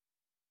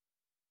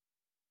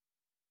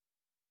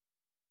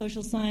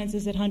Social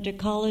Sciences at Hunter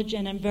College,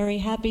 and I'm very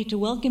happy to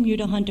welcome you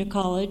to Hunter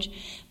College,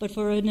 but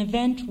for an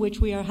event which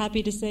we are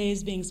happy to say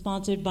is being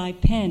sponsored by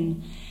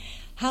Penn.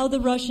 How the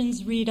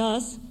Russians Read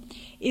Us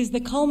is the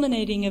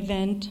culminating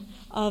event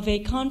of a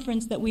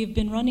conference that we've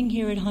been running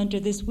here at Hunter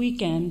this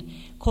weekend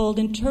called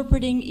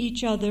Interpreting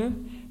Each Other,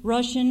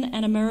 Russian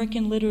and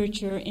American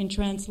Literature in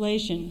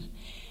Translation.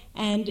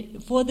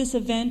 And for this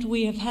event,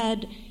 we have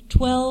had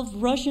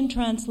 12 Russian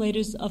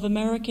translators of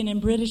American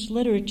and British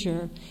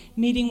literature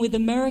meeting with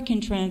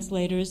American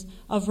translators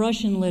of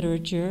Russian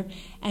literature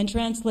and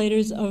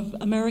translators of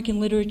American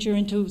literature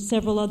into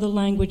several other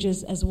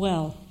languages as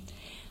well.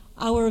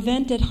 Our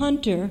event at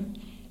Hunter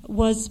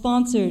was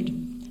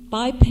sponsored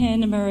by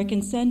Penn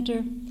American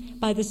Center,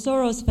 by the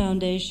Soros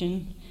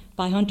Foundation,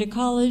 by Hunter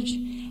College,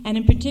 and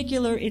in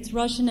particular its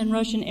Russian and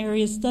Russian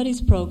Area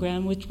Studies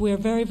program, which we're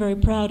very, very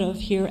proud of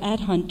here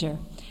at Hunter,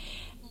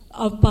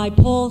 by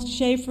Paul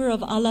Schaefer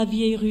of À la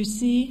Vieille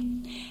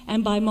Russie,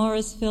 and by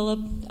Morris Phillip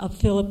of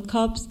Philip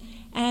Cups,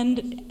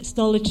 and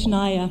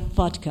Stolichnaya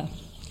Vodka.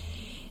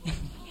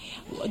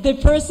 The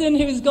person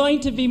who's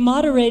going to be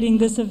moderating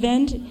this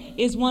event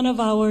is one of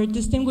our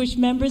distinguished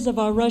members of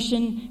our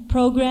Russian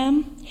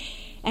program,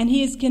 and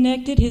he is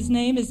connected. His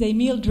name is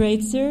Emil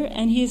Dreitzer,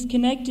 and he is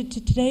connected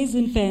to today's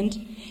event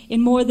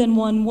in more than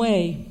one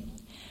way.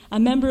 A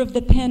member of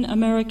the Penn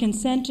American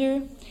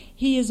Center,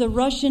 he is a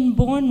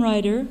Russian-born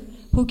writer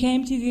who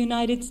came to the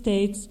United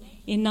States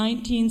in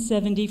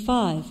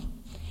 1975.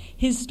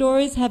 His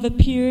stories have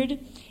appeared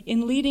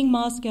in leading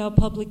Moscow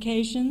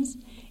publications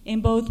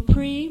in both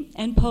pre-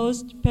 and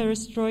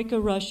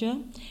post-perestroika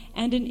Russia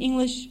and in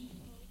English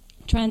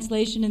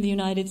translation in the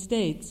United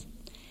States.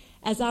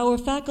 As our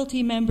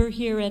faculty member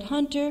here at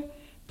Hunter,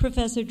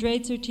 Professor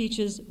Dreitzer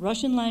teaches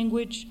Russian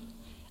language,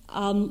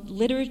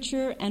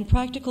 literature, and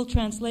practical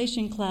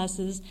translation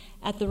classes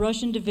at the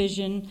Russian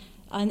Division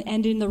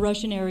and in the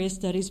Russian Area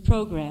Studies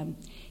program.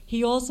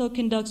 He also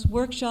conducts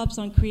workshops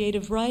on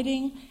creative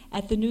writing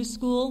at the New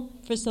School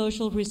for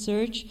Social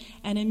Research,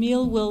 and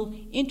Emil will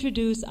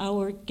introduce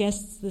our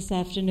guests this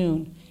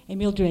afternoon.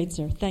 Emil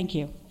Dreitzer, thank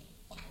you.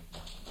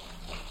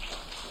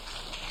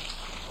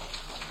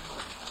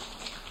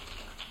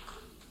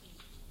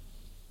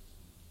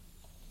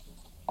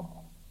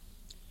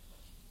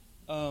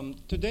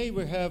 Today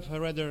we have a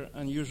rather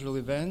unusual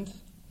event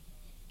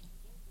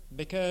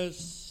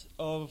because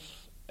of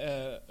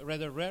a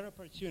rather rare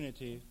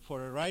opportunity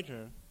for a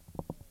writer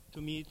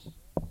to meet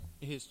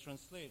his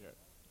translator.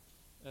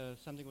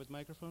 Something with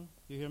microphone?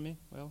 You hear me?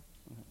 Well,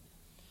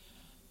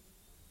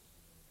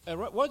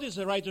 what is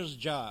a writer's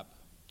job?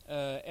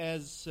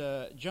 As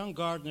John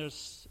Gardner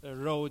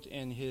wrote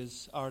in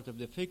his Art of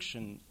the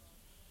Fiction,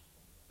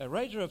 a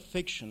writer of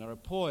fiction or a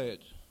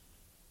poet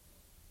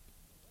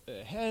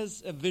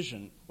has a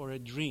vision or a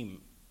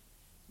dream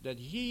that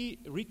he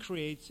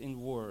recreates in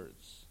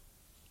words.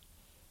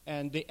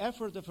 And the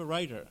effort of a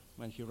writer,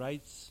 when he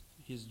writes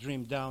his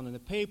dream down on a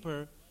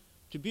paper,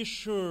 to be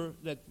sure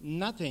that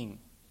nothing,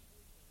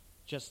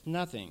 just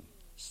nothing,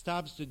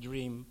 stops the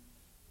dream,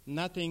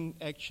 nothing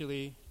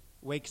actually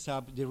wakes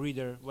up the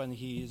reader when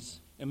he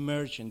is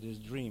immersed in this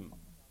dream.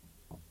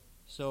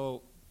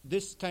 So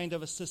this kind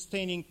of a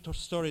sustaining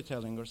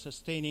storytelling or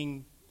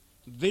sustaining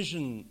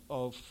vision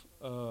of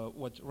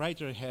what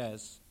writer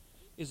has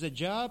is a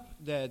job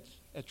that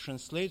a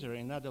translator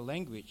in another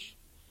language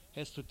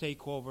has to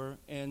take over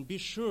and be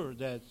sure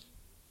that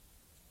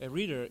a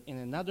reader in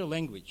another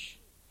language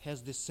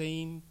has the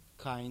same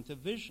kind of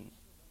vision.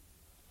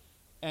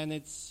 And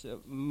it's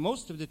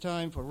most of the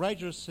time for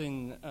writers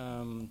in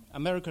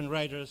American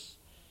writers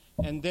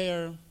and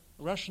their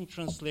Russian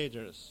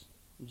translators,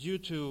 due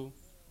to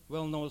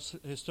well-known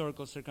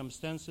historical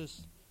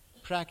circumstances,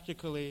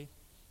 practically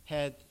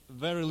had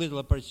very little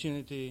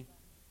opportunity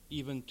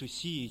even to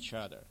see each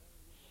other.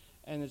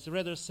 And it's a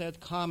rather sad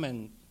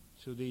comment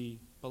to the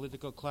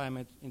political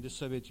climate in the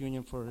Soviet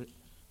Union for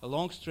a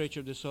long stretch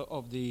of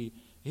the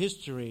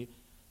history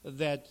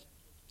that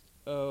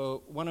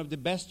one of the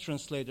best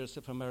translators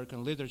of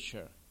American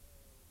literature,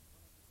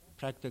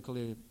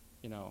 practically,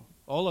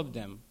 all of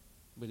them,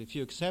 with a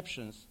few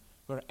exceptions,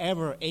 were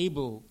ever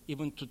able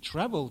even to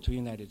travel to the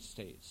United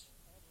States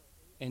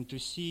and to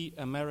see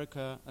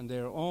America on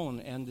their own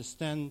and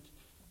understand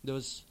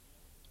those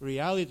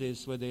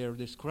realities what they are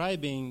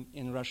describing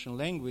in Russian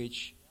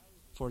language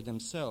for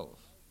themselves.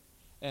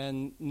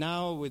 And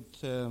now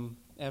with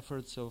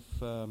efforts of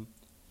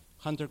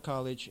Hunter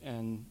College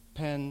and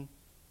Penn,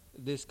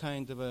 this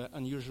kind of an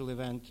unusual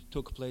event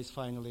took place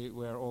finally.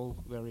 We're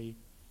all very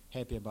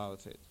happy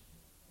about it.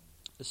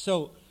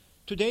 So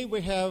today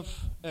we have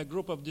a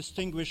group of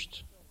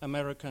distinguished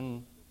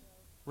American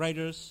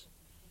writers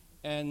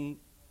and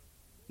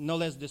no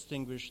less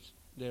distinguished,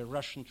 the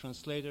Russian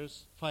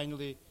translators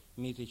finally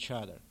meet each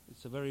other.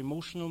 It's a very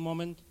emotional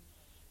moment,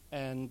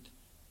 and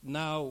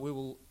now we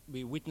will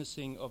be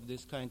witnessing of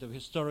this kind of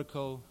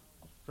historical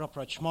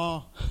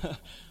rapprochement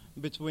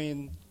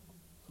between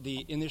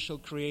the initial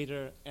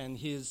creator and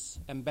his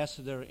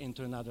ambassador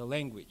into another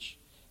language.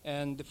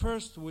 And the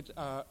first we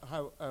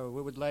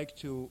would like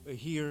to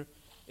hear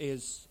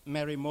is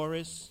Mary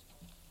Morris,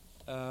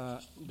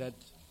 that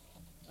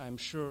I'm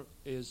sure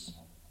is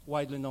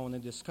widely known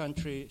in this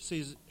country.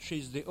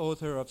 She's the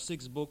author of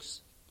 6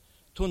 books,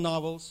 2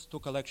 novels, 2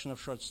 collections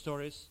of short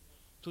stories,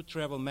 2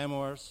 travel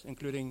memoirs,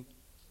 including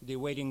The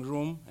Waiting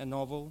Room, a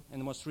novel,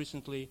 and most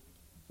recently,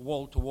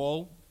 Wall to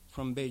Wall,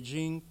 from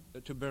Beijing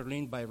to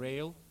Berlin by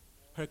rail.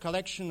 Her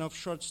collection of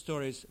short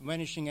stories,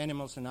 Vanishing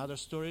Animals and Other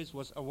Stories,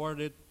 was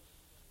awarded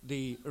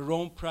the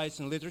Rome Prize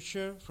in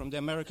Literature from the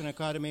American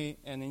Academy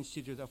and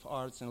Institute of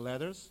Arts and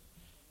Letters.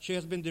 She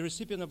has been the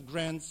recipient of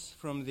grants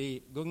from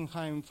the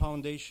Guggenheim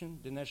Foundation,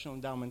 the National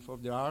Endowment for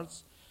the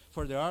Arts,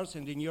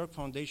 and the New York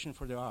Foundation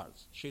for the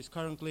Arts. She is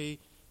currently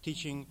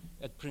teaching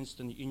at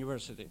Princeton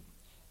University.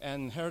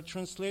 And her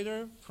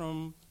translator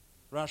from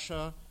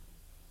Russia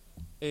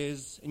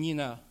is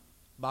Nina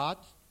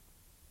Baht.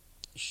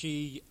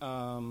 She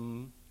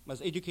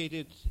was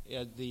educated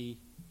at the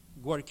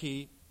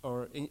Gorky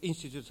or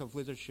Institute of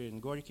Literature in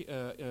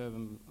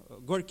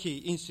Gorky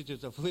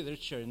Institute of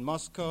Literature in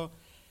Moscow.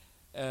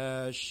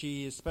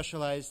 She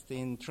specialized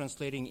in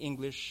translating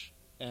English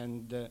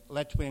and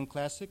Latvian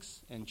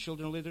classics and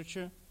children's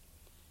literature.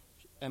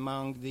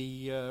 Among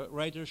the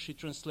writers she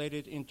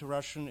translated into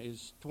Russian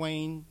is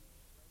Twain,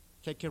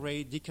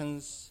 Thackeray,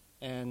 Dickens,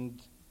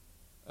 and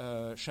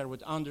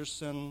Sherwood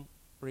Anderson,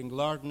 Ring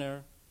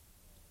Lardner,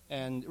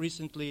 and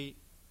recently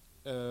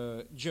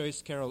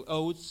Joyce Carol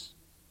Oates,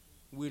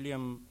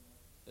 William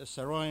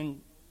Saroyan,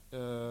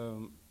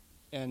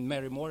 and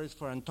Mary Morris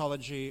for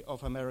Anthology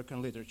of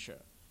American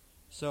Literature.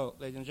 So,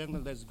 ladies and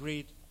gentlemen, let's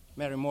greet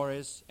Mary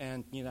Morris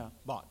and Nina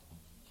Baht.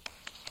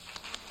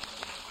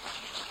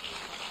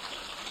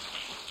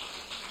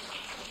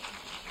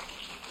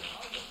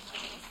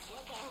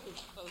 What are we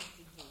supposed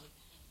to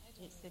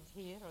do? Sit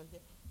here or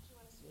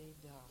lay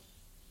down?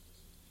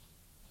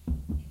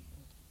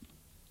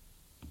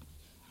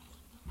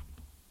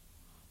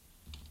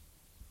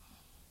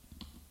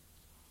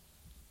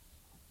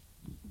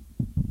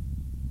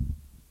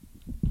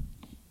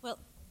 Well,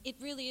 it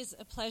really is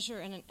a pleasure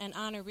and an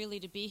honor really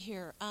to be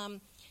here.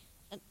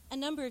 A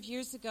number of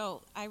years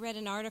ago, I read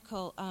an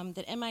article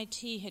that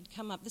MIT had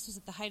come up, this was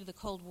at the height of the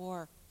Cold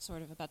War,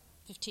 sort of about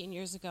 15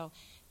 years ago,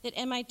 that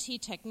MIT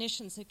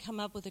technicians had come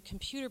up with a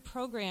computer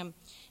program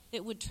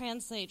that would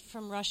translate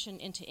from Russian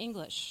into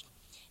English.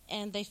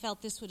 And they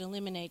felt this would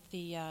eliminate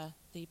the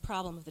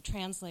problem of the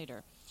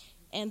translator.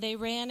 And they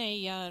ran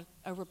a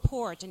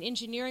report, an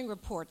engineering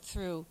report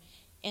through,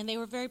 and they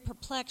were very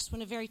perplexed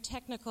when a very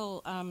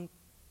technical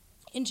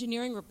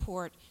engineering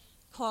report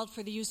called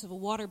for the use of a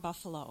water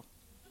buffalo.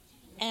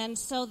 And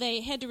so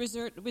they had to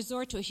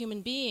resort to a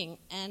human being,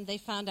 and they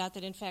found out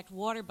that, in fact,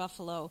 water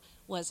buffalo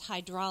was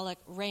hydraulic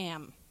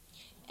ram.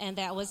 And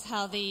that was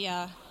how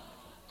the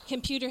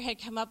computer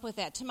had come up with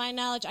that. To my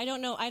knowledge, I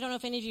don't know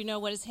if any of you know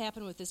what has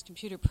happened with this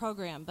computer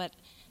program, but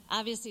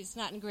obviously it's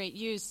not in great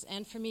use.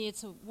 And for me,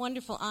 it's a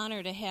wonderful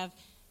honor to have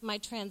my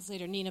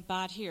translator, Nina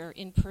Baht, here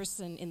in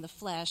person, in the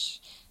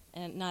flesh,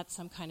 and not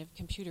some kind of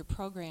computer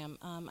program.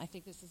 I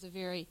think this is a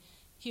very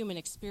human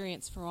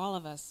experience for all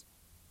of us.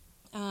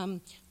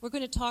 We're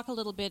going to talk a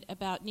little bit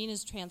about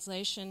Nina's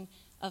translation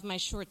of my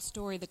short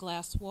story, The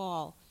Glass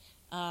Wall.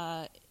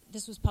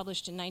 This was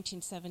published in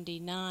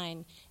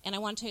 1979, and I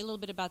want to tell you a little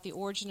bit about the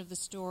origin of the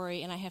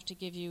story, and I have to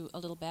give you a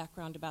little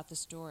background about the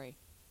story.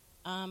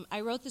 I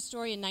wrote the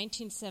story in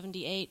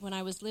 1978 when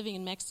I was living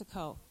in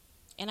Mexico,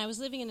 and I was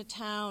living in a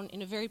town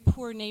in a very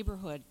poor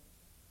neighborhood,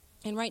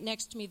 and right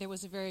next to me there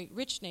was a very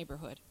rich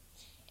neighborhood.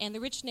 And the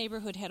rich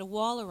neighborhood had a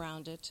wall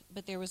around it,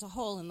 but there was a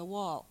hole in the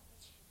wall.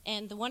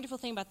 And the wonderful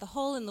thing about the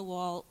hole in the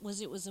wall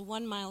was it was a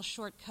 1-mile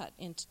shortcut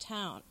into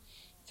town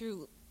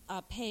through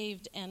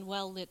paved and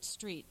well-lit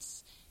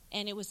streets.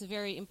 And it was a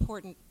very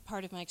important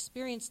part of my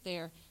experience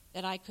there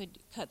that I could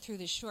cut through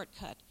this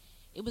shortcut.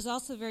 It was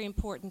also very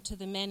important to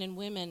the men and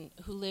women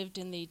who lived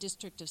in the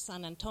district of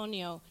San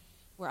Antonio,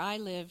 where I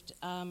lived,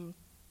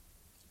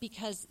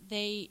 because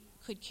they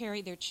could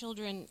carry their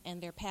children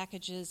and their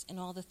packages and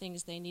all the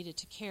things they needed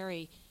to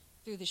carry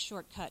through the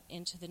shortcut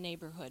into the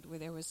neighborhood where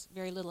there was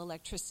very little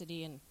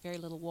electricity and very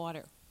little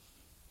water.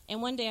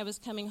 And one day I was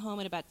coming home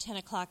at about 10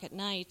 o'clock at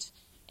night,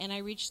 and I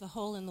reached the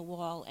hole in the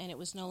wall, and it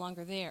was no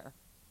longer there.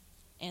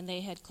 And they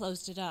had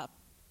closed it up.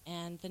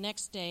 And the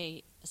next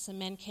day, some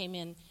men came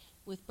in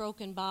with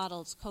broken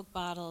bottles, Coke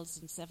bottles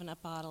and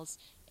 7-Up bottles,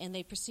 and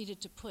they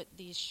proceeded to put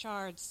these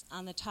shards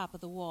on the top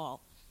of the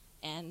wall,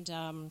 and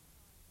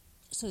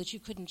so that you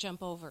couldn't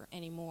jump over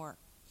anymore.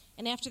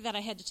 And after that, I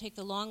had to take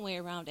the long way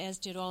around, as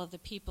did all of the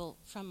people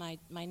from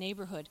my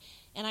neighborhood.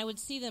 And I would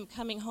see them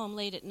coming home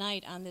late at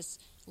night on this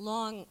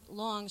long,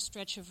 long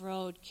stretch of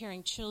road,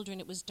 carrying children.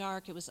 It was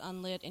dark, it was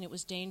unlit, and it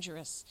was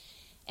dangerous.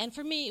 And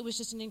for me, it was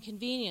just an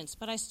inconvenience.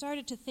 But I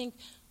started to think,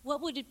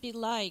 what would it be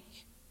like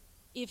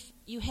if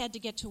you had to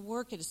get to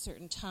work at a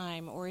certain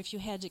time, or if you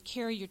had to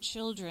carry your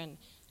children,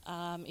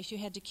 if you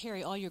had to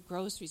carry all your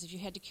groceries, if you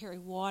had to carry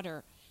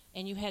water,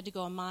 and you had to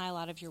go a mile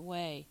out of your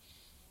way.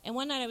 And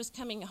one night I was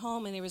coming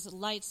home, and there was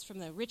lights from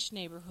the rich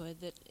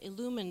neighborhood that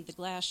illumined the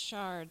glass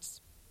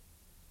shards.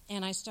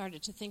 and I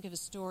started to think of a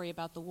story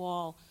about the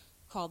wall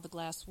called The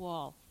Glass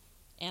Wall.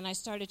 And I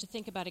started to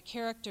think about a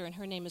character, and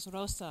her name is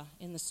Rosa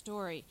in the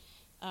story.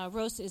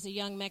 Rosa is a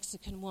young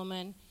Mexican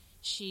woman.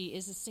 She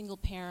is a single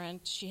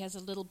parent. She has a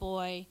little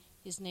boy.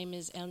 His name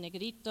is El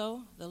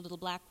Negrito, the little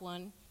black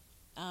one.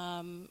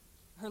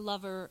 Her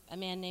lover, a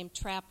man named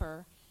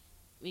Trapper.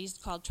 He's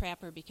called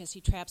Trapper because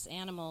he traps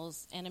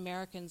animals, and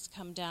Americans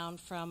come down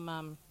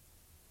from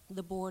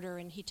the border,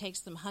 and he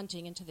takes them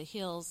hunting into the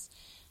hills.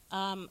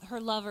 Her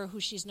lover, who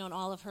she's known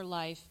all of her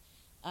life,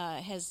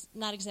 has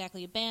not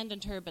exactly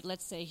abandoned her, but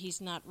let's say he's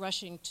not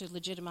rushing to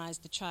legitimize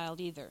the child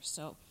either.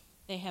 So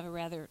they have a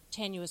rather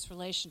tenuous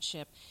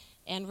relationship.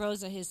 And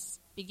Rosa is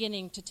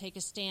beginning to take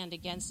a stand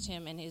against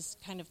him and is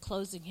kind of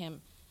closing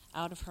him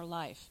out of her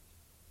life.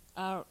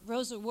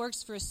 Rosa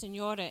works for a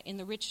señora in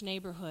the rich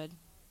neighborhood,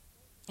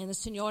 and the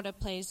señora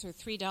pays her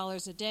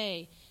 $3 a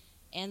day.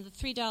 And the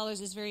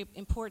 $3 is very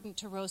important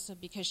to Rosa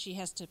because she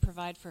has to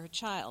provide for her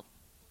child.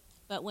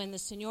 But when the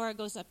señora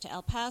goes up to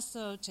El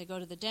Paso to go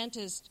to the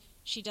dentist,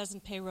 she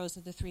doesn't pay Rosa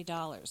the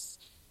 $3.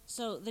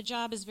 So the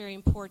job is very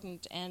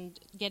important, and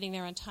getting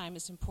there on time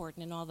is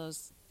important, and all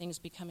those things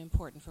become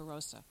important for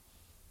Rosa.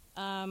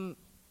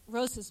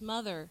 Rosa's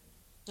mother,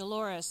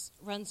 Dolores,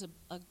 runs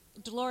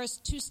Dolores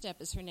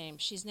Two-Step is her name.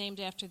 She's named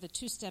after the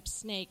two-step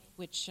snake,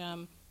 which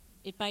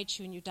it bites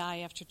you and you die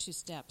after 2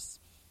 steps.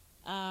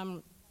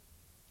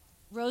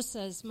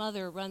 Rosa's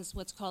mother runs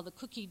what's called the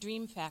Cookie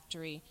Dream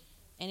Factory,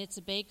 and it's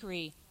a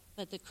bakery,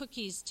 but the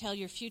cookies tell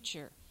your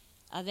future.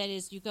 That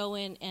is, you go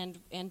in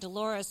and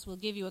Dolores will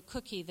give you a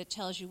cookie that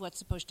tells you what's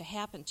supposed to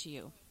happen to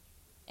you.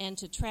 And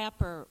to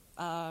Trapper,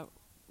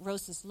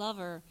 Rosa's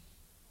lover,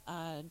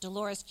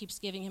 Dolores keeps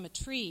giving him a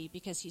tree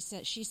because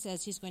she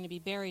says he's going to be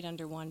buried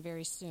under one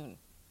very soon.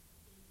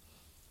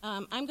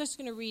 I'm just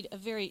going to read a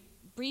very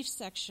brief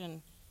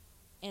section,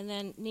 and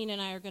then Nina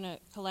and I are going to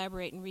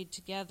collaborate and read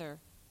together.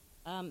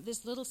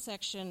 This little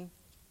section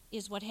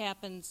is what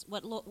happens,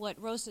 what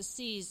Rosa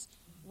sees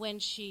when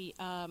she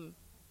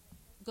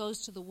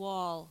goes to the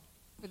wall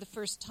for the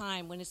first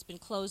time, when it's been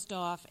closed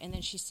off, and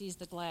then she sees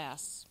the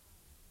glass.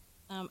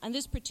 On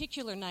this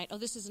particular night,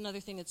 this is another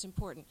thing that's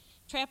important.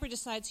 Trapper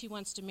decides he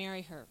wants to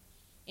marry her,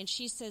 and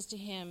she says to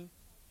him,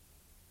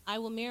 "I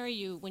will marry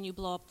you when you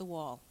blow up the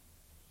wall."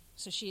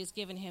 So she has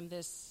given him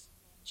this,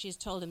 she has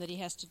told him that he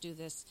has to do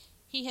this.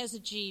 He has a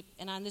Jeep,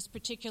 and on this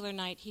particular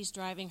night, he's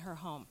driving her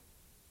home.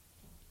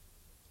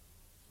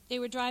 They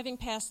were driving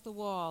past the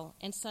wall,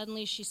 and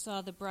suddenly she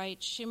saw the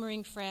bright,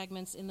 shimmering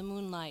fragments in the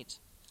moonlight.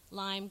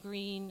 Lime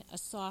green, a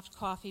soft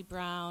coffee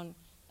brown,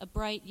 a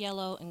bright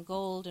yellow and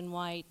gold and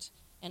white,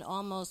 and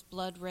almost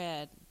blood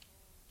red.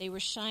 They were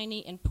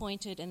shiny and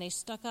pointed, and they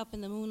stuck up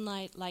in the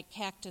moonlight like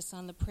cactus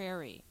on the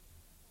prairie.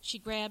 She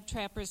grabbed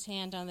Trapper's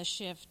hand on the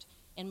shift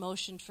and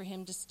motioned for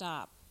him to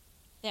stop.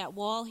 "That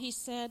wall," he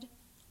said,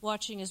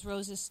 watching as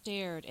Rosa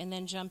stared and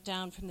then jumped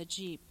down from the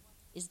Jeep.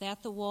 "Is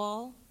that the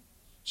wall?"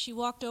 She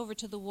walked over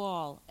to the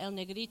wall, El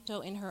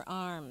Negrito in her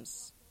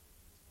arms.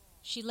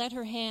 She let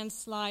her hand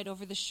slide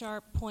over the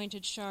sharp,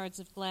 pointed shards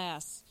of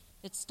glass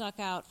that stuck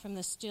out from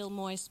the still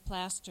moist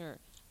plaster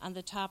on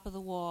the top of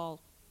the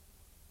wall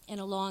and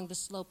along the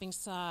sloping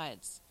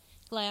sides.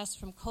 Glass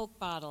from Coke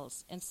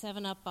bottles and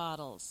 7-Up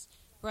bottles,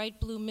 bright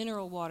blue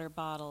mineral water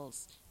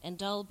bottles, and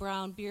dull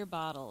brown beer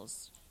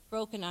bottles,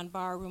 broken on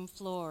barroom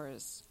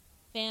floors.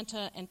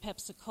 Fanta and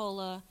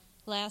Pepsi-Cola,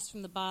 glass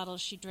from the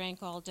bottles she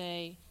drank all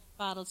day,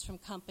 bottles from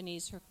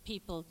companies her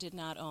people did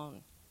not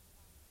own.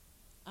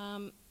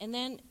 And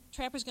then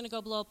Trapper's going to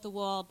go blow up the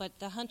wall, but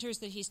the hunters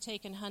that he's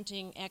taken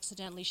hunting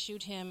accidentally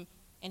shoot him,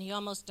 and he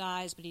almost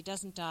dies, but he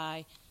doesn't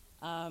die.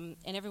 And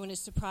everyone is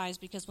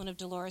surprised because one of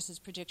Dolores'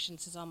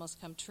 predictions has almost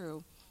come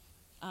true.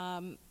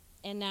 And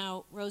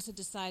now Rosa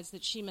decides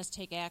that she must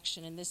take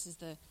action, and this is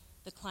the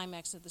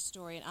climax of the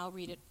story. And I'll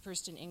read it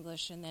first in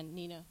English, and then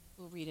Nina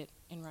will read it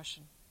in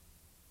Russian.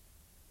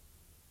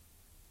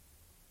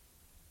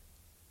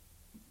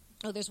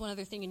 Oh, there's one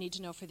other thing you need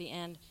to know for the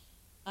end.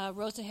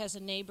 Rosa has a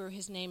neighbor.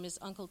 His name is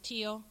Uncle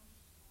Tio,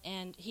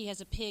 and he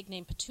has a pig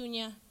named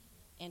Petunia,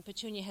 and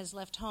Petunia has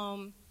left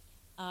home.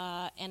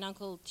 And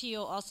Uncle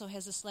Tio also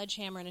has a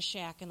sledgehammer and a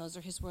shack, and those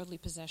are his worldly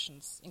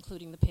possessions,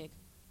 including the pig.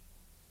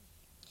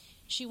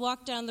 She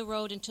walked down the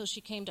road until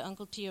she came to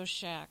Uncle Tio's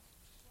shack.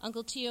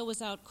 Uncle Tio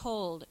was out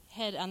cold,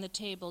 head on the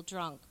table,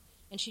 drunk,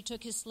 and she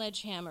took his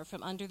sledgehammer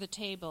from under the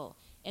table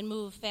and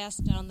moved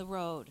fast down the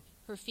road,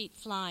 her feet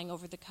flying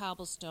over the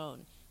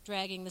cobblestone,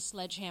 dragging the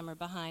sledgehammer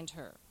behind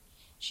her.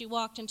 She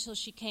walked until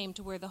she came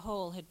to where the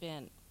hole had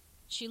been.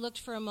 She looked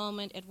for a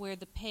moment at where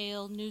the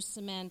pale, new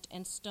cement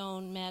and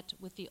stone met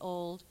with the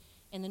old,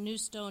 and the new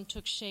stone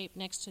took shape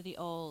next to the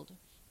old.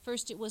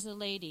 First it was a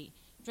lady,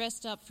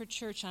 dressed up for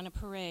church on a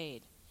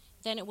parade.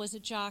 Then it was a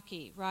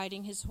jockey,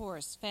 riding his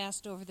horse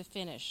fast over the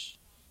finish.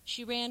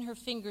 She ran her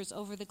fingers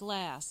over the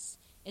glass,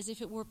 as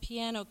if it were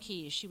piano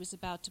keys she was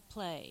about to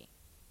play,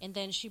 and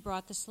then she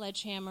brought the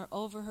sledgehammer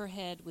over her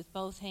head with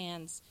both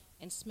hands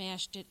and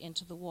smashed it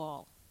into the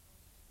wall.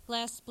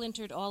 Glass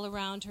splintered all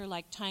around her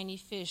like tiny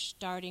fish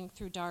darting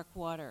through dark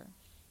water.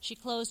 She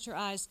closed her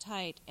eyes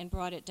tight and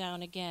brought it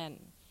down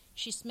again.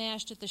 She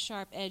smashed at the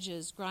sharp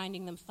edges,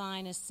 grinding them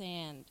fine as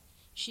sand.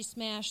 She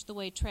smashed the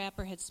way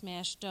Trapper had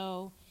smashed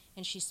dough,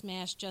 and she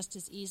smashed just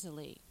as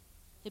easily.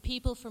 The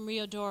people from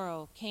Rio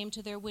Doro came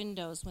to their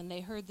windows when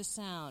they heard the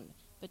sound,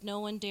 but no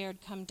one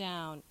dared come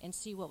down and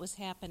see what was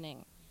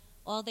happening.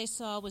 All they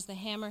saw was the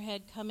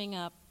hammerhead coming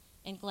up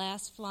and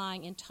glass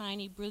flying in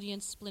tiny,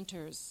 brilliant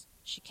splinters.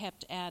 She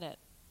kept at it.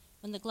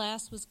 When the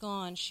glass was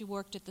gone, she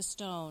worked at the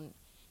stone.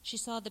 She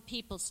saw the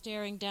people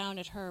staring down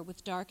at her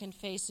with darkened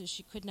faces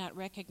she could not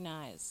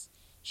recognize.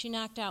 She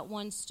knocked out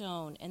one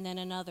stone and then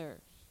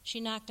another. She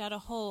knocked out a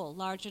hole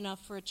large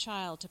enough for a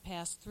child to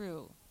pass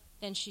through.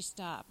 Then she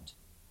stopped.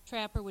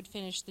 Trapper would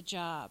finish the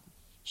job.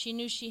 She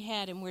knew she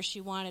had him where she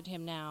wanted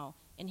him now,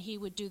 and he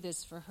would do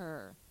this for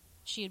her.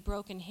 She had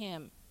broken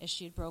him as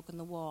she had broken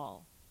the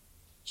wall.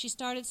 She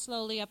started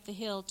slowly up the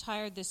hill,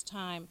 tired this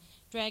time,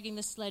 dragging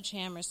the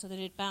sledgehammer so that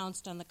it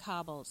bounced on the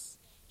cobbles.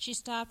 She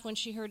stopped when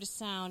she heard a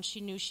sound she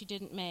knew she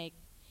didn't make.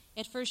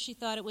 At first she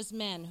thought it was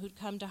men who'd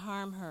come to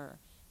harm her,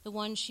 the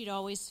ones she'd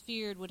always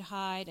feared would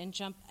hide and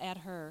jump at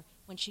her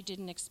when she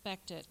didn't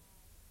expect it.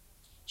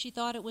 She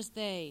thought it was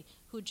they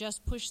who'd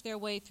just pushed their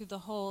way through the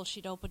hole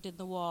she'd opened in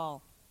the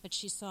wall, but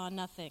she saw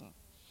nothing.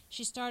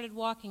 She started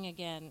walking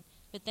again,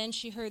 but then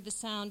she heard the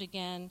sound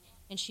again,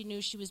 and she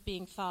knew she was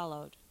being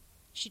followed.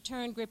 She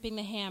turned, gripping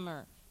the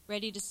hammer,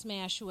 ready to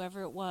smash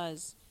whoever it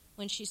was,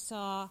 when she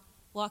saw,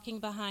 walking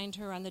behind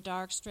her on the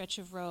dark stretch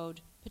of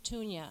road,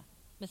 Petunia,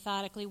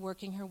 methodically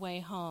working her way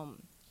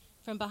home.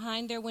 From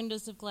behind their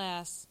windows of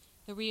glass,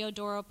 the Rio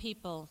Doro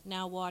people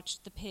now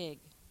watched the pig.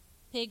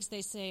 Pigs,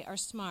 they say, are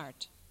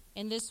smart,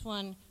 and this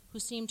one, who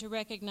seemed to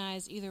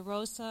recognize either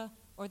Rosa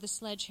or the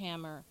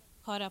sledgehammer,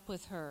 caught up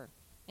with her,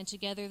 and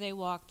together they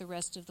walked the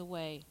rest of the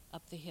way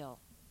up the hill.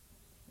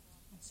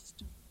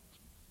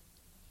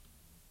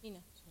 Nina,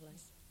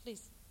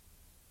 please.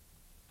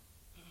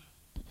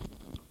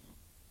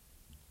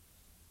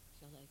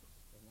 Shall I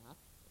stand up?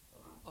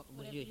 Or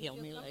will you help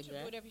me like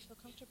that? Whatever you feel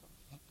comfortable.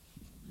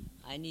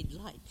 I need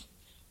light.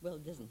 Well,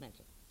 it doesn't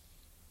matter.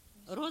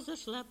 Роза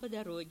шла по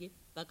дороге,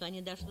 пока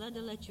не дошла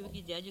до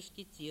лачуги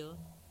дядюшки Тио.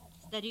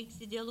 Старик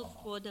сидел у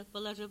входа,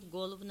 положив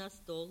голову на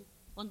стол.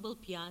 Он был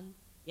пьян,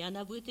 и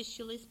она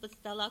вытащила из-под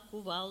стола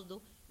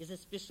кувалду и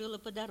заспешила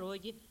по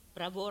дороге,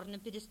 проворно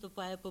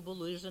переступая по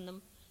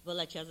булыжинам,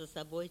 волоча за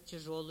собой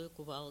тяжелую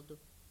кувалду.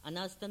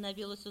 Она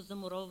остановилась у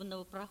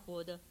замурованного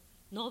прохода.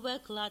 Новая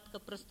кладка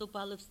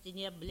проступала в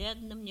стене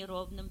бледным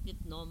неровным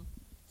пятном.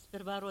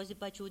 Сперва Розе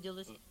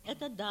почудилось,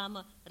 это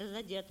дама,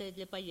 разодетая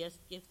для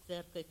поездки в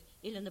церковь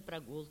или на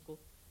прогулку.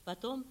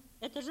 Потом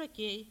это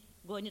жокей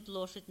гонит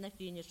лошадь на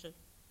финише.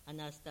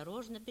 Она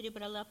осторожно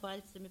перебрала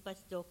пальцами по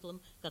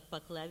стеклам, как по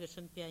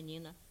клавишам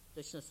пианино,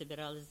 точно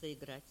собиралась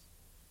заиграть.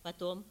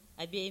 Потом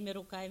обеими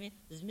руками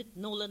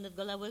взметнула над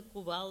головой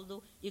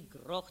кувалду и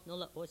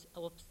грохнула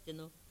об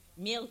стену.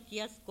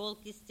 Мелкие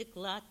осколки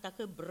стекла так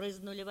и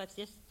брызнули во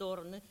все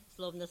стороны,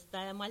 словно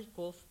стая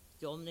мальков в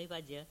темной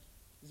воде.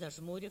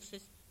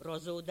 Зажмурившись,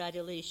 Роза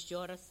ударила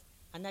еще раз.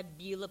 Она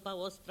била по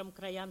острым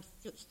краям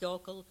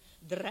стекол,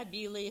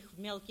 дробила их в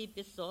мелкий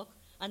песок.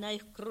 Она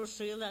их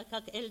крушила,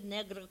 как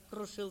Эль-Негро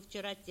крушил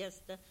вчера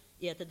тесто,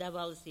 и это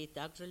давалось ей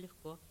так же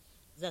легко.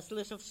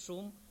 Заслышав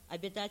шум,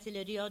 обитатели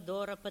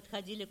Рио-Доро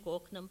подходили к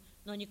окнам,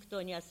 но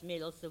никто не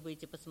осмелился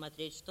выйти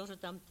посмотреть, что же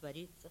там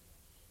творится.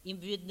 Им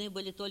видны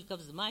были только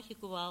взмахи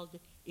кувалды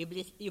и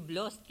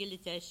блестки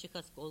летящих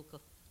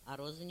осколков, а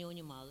Роза не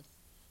унималась.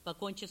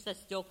 Покончив со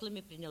стеклами,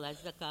 принялась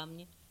за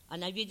камни.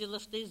 Она видела,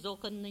 что из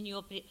окон на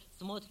нее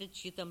смотрят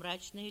чьи-то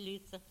мрачные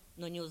лица,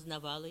 но не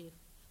узнавала их.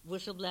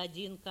 Вышибла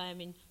один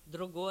камень,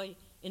 другой,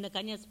 и,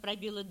 наконец,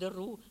 пробила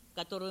дыру, в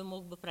которую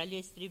мог бы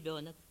пролезть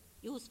ребенок,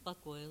 и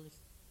успокоилась.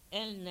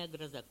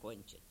 Эль-Негро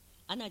закончит.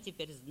 Она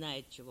теперь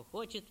знает, чего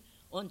хочет,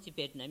 он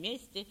теперь на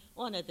месте,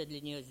 он это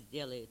для нее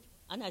сделает.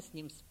 Она с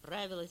ним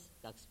справилась,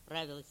 как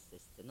справилась со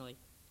стеной.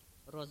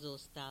 Роза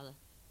устала.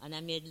 Она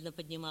медленно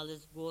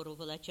поднималась в гору,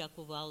 волоча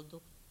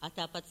кувалду, а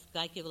та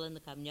подскакивала на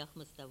камнях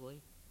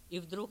мостовой. И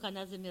вдруг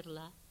она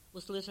замерла,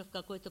 услышав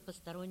какой-то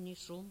посторонний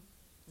шум.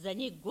 За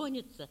ней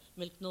гонится,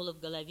 мелькнуло в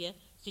голове.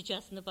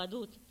 Сейчас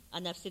нападут.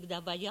 Она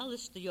всегда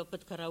боялась, что ее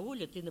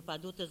подкараулят и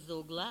нападут из-за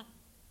угла.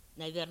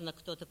 Наверное,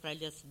 кто-то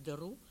пролез в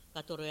дыру,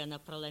 которую она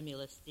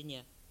проломила в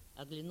стене.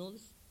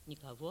 Оглянулась,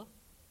 никого.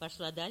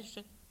 Пошла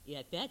дальше, и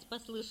опять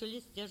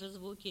послышались те же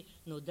звуки.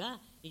 Ну да,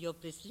 ее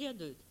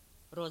преследуют.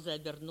 Роза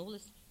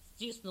обернулась,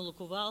 стиснула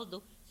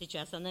кувалду.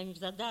 Сейчас она им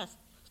задаст,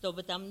 кто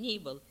бы там ни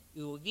был,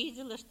 и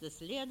увидела, что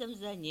следом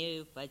за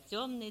нею по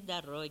темной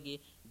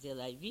дороге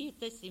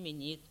деловито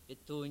семенит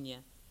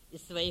Петунья.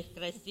 Из своих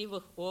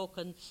красивых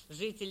окон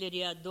жители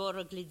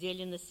Рио-Доро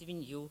глядели на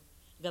свинью.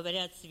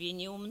 Говорят,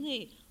 свиньи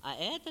умны, а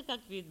это,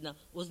 как видно,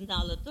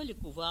 узнала то ли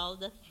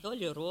кувалда, то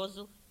ли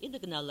Розу и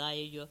догнала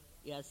ее.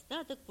 И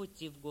остаток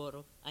пути в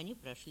гору они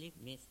прошли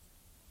вместе.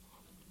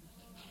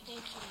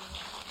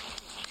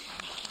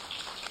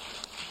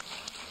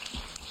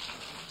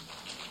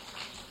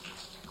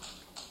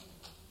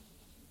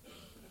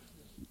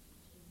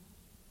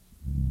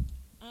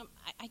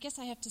 guess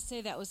I have to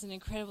say that was an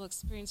incredible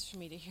experience for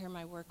me to hear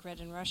my work read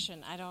in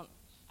Russian. I don't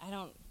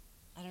know.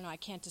 I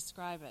can't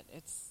describe it.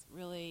 It's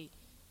really,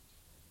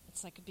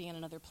 it's like being on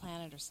another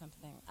planet or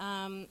something.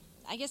 I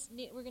guess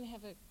we're going to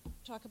have a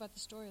talk about the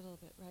story a little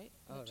bit, right?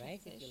 All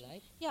right, if you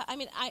like. Yeah, I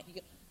mean,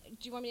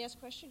 do you want me to ask a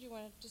question? Do you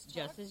want to just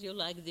talk? Just as you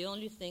like. The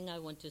only thing I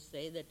want to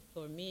say that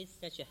for me it's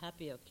such a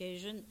happy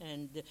occasion,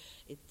 and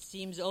it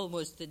seems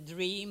almost a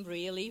dream,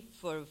 really,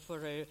 for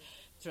a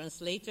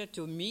translator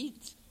to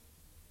meet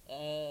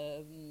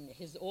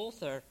his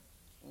author,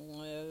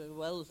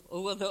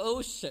 over the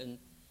ocean.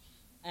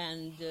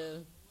 And,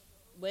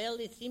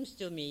 it seems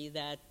to me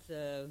that,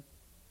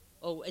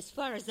 as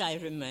far as I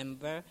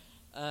remember,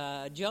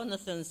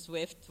 Jonathan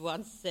Swift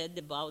once said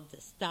about the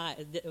style,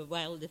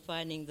 while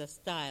defining the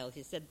style,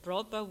 he said,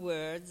 proper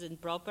words in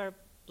proper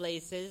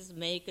places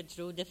make a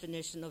true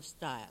definition of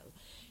style.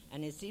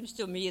 And it seems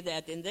to me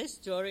that in this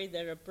story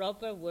there are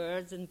proper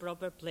words in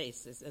proper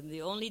places. And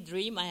the only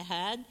dream I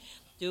had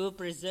to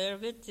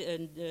preserve it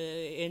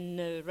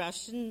in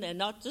Russian and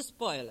not to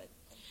spoil it.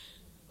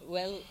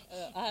 Well,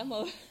 I'm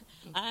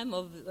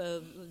of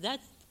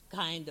that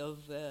kind of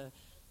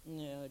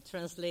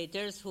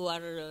translators who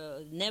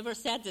are never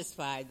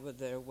satisfied with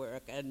their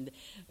work, and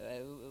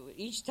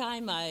each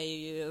time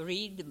I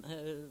read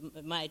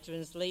my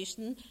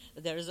translation,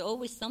 there is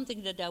always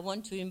something that I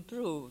want to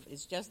improve.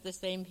 It's just the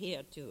same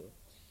here too.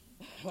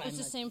 It's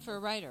the same for a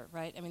writer,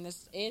 right? I mean,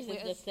 is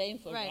it the same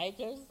for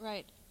writers?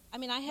 Right. I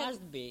mean,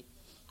 must be.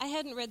 I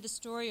hadn't read the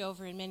story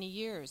over in many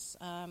years,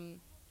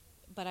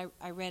 but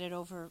I read it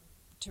over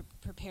to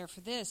prepare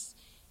for this,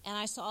 and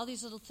I saw all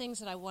these little things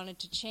that I wanted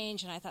to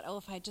change, and I thought,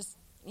 if I just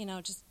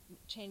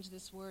change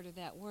this word or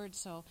that word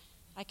so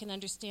I can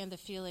understand the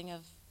feeling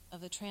of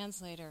the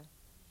translator.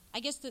 I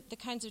guess the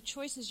kinds of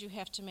choices you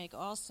have to make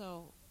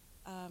also,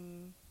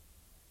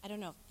 I don't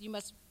know,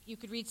 you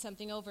could read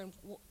something over and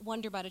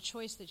wonder about a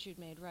choice that you'd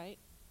made, right?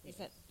 Yes. Is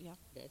that, yeah?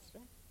 That's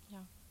right.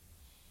 Yeah.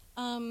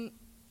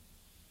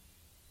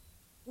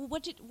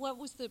 What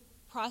was the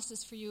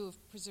process for you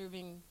of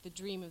preserving the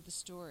dream of the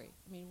story?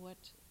 I mean, what?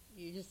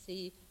 You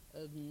see,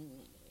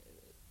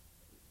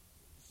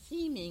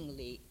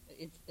 seemingly,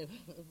 it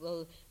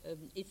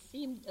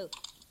seems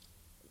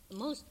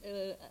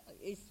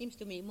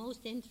to me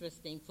most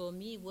interesting for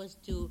me was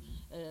to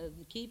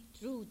keep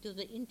true to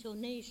the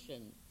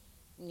intonation.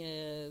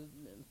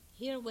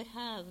 Here we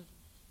have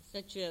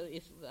such a,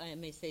 if I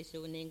may say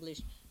so in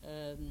English,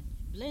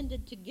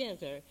 blended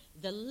together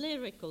the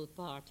lyrical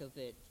part of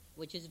it,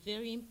 which is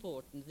very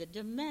important, the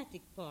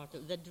dramatic part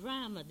of the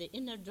drama, the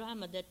inner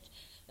drama that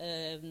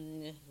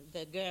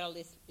the girl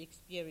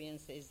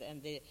experiences,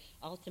 and the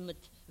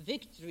ultimate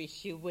victory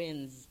she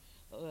wins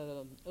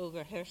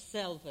over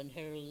herself and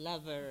her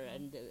lover,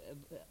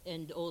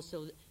 and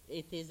also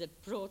it is a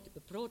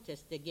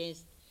protest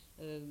against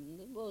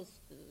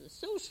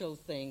social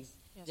things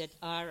that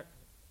are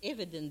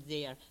evident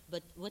there.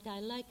 But what I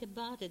like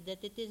about it,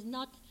 that it is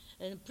not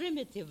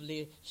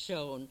primitively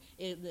shown.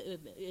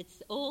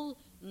 It's all,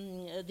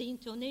 the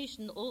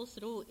intonation all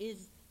through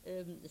is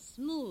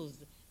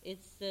smooth.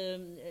 It's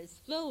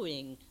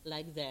flowing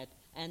like that.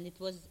 And it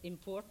was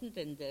important,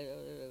 and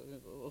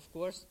of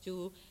course,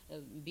 to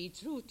be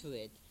true to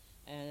it,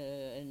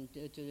 and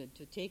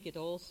to take it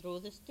all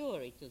through the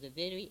story to the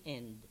very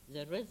end,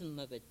 the rhythm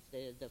of it,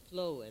 the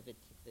flow of it,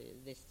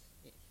 this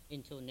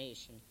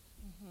intonation.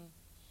 Mm-hmm.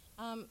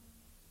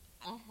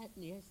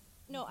 Yes.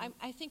 No,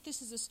 I think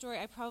this is a story.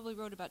 I probably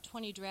wrote about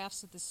 20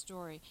 drafts of this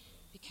story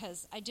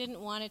because I didn't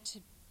want it to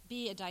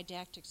be a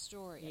didactic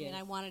story. Yes. I mean,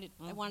 I wanted it.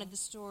 I wanted the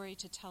story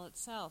to tell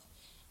itself.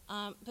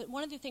 But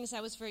one of the things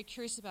I was very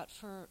curious about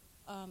for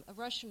a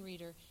Russian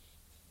reader,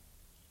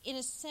 in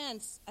a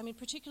sense, I mean,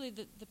 particularly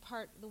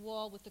the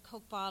wall with the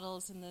Coke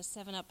bottles and the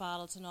 7-Up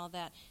bottles and all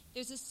that,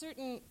 there's a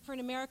certain, for an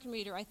American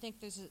reader, I think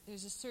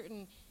there's a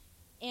certain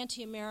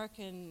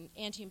anti-American,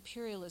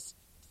 anti-imperialist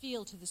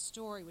feel to the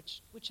story,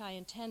 which I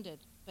intended,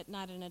 but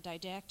not in a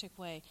didactic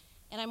way.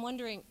 And I'm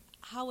wondering,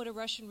 how would a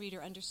Russian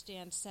reader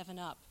understand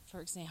 7-Up, for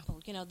example?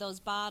 Those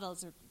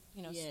bottles are,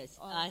 Yes,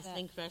 all I of that.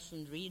 think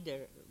Russian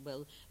reader,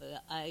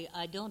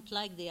 I don't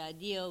like the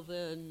idea of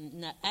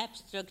an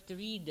abstract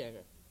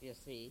reader, you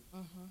see.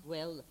 Mm-hmm.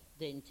 Well,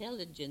 the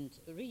intelligent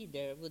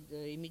reader would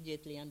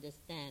immediately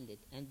understand it,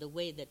 and the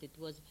way that it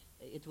was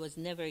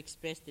never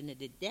expressed in a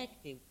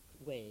didactic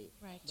way,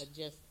 Right. but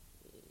just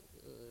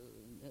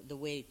the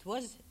way it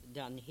was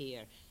done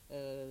here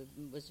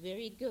was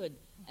very good.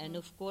 Mm-hmm. And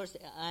of course,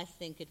 I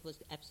think it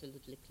was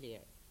absolutely clear.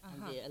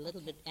 And a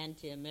little bit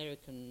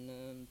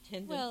anti-American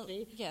tendency Well,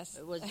 yes.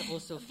 was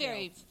also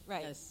very felt.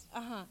 right. Yes.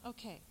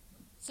 Okay.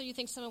 So you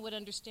think someone would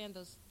understand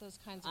those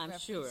kinds of I'm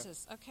sure.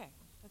 references? Okay.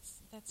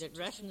 That's The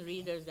interesting. Russian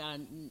readers are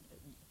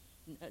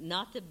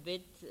not a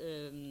bit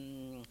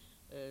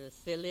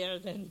sillier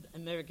than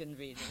American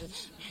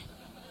readers.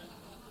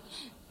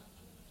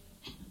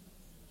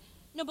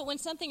 No, but when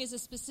something is a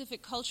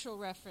specific cultural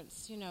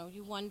reference,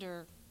 you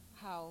wonder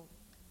how.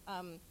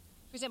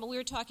 For example, we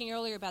were talking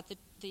earlier about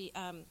the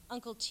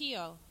Uncle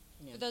Tio.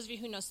 Yes. For those of you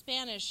who know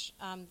Spanish,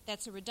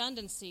 that's a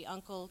redundancy,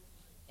 Uncle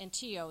and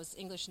Tio is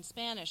English and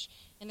Spanish.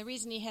 And the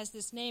reason he has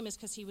this name is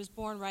because he was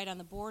born right on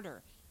the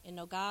border in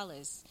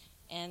Nogales,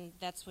 and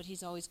that's what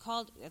he's always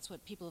called. That's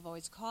what people have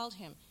always called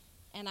him.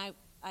 And I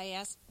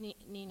asked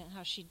Nina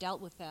how she dealt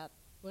with that.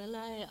 Well,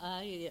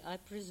 I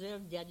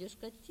preserved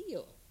Dyadyushka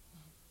Tio.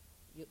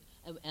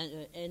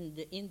 And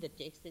in the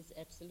text it's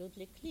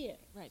absolutely clear.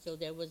 Right. So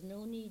there was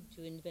no need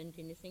to invent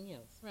anything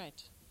else.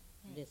 Right.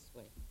 This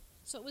way.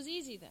 So it was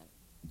easy then.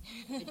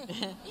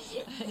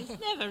 It's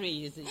never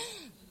easy.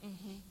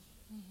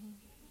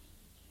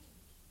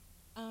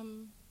 I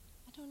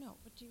don't know.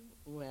 What do you...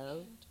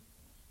 Well,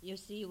 you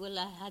see,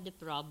 I had a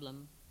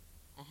problem.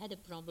 I had a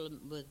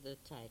problem with the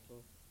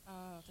title.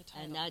 Oh, the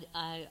title. And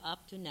I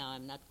up to now,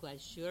 I'm not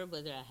quite sure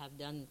whether I have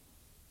done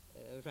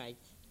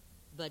right.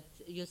 But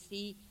you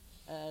see,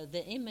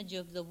 the image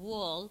of the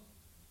wall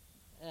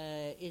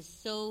is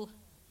so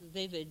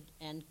vivid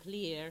and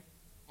clear,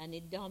 and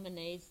it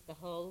dominates the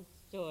whole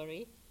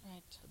story.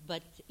 Right.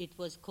 But it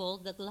was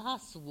called the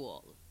glass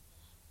wall.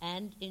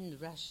 And in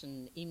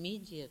Russian,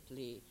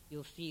 immediately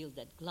you feel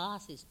that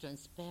glass is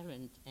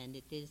transparent and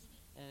it is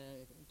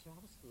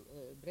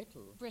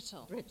brittle.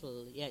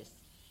 Brittle, yes,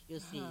 you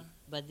see.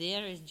 But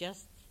there is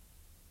just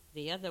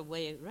the other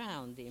way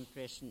around, the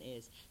impression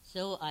is.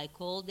 So I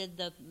called it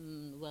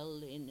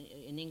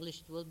in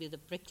English it will be the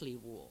prickly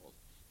wall,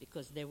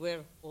 because there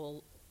were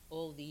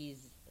all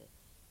these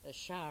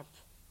sharp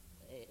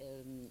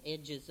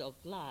edges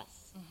of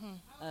glass.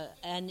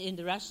 And in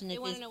the Russian it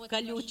is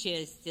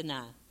колючая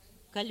стена.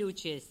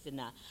 Колючая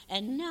стена.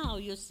 And now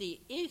you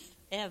see, if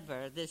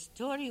ever the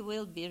story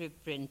will be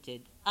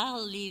reprinted,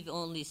 I'll leave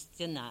only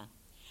stena,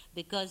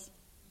 because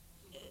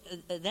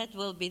that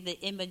will be the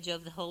image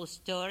of the whole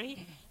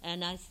story,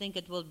 and I think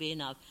it will be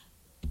enough.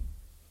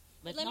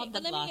 But let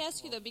me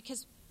ask you though,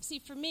 because see,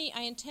 for me,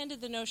 I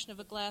intended the notion of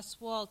a glass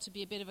wall to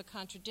be a bit of a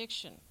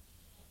contradiction.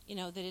 You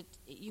know, that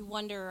you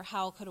wonder,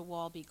 how could a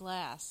wall be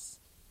glass?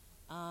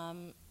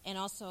 And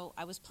also,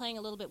 I was playing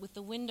a little bit with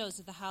the windows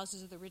of the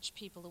houses of the rich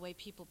people, the way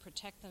people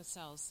protect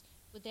themselves.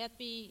 Would that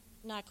be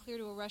not clear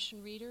to a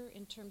Russian reader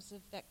in terms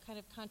of that kind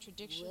of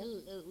contradiction?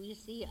 Well, you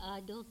see,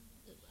 I don't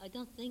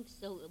think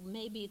so.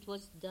 Maybe it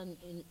was done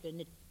in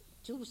a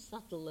too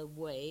subtle a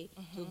way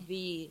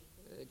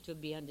to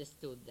be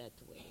understood that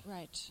way.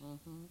 Right.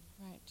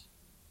 Right.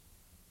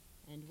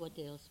 And what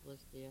else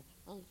was there?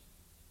 Oh,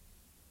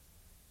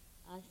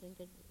 I think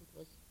it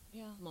was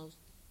the most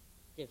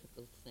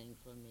difficult thing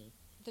for me.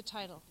 The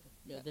title.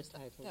 The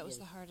title. That was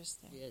the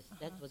hardest thing. Yes,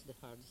 that was the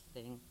hardest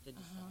thing to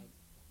decide.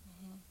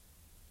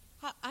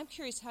 I'm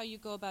curious how you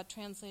go about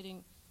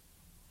translating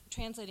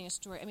a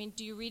story. I mean,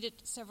 do you read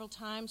it several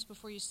times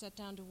before you sit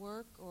down to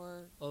work,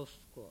 or? Of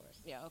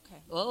course. Yeah.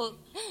 Okay. Oh,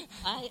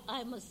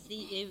 I must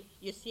see.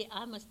 You see,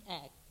 I must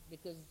act,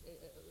 because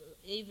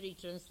every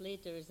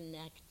translator is an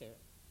actor.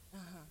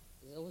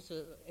 He's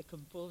also a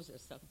composer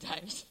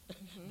sometimes.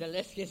 The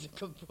less he's a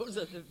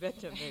composer, the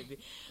better, maybe.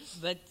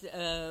 But,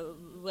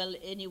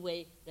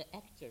 anyway, the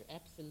actor,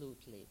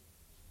 absolutely.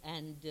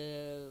 And,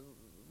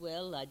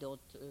 I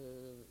don't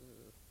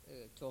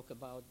talk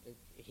about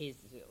he's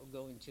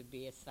going to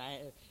be a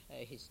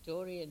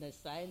historian, a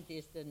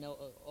scientist, and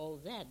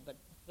all that, but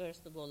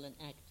first of all, an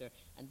actor.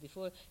 And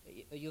before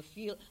you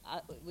feel,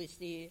 we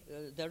see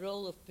the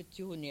role of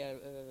Petunia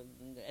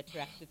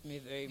attracted me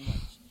very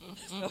much.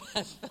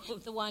 So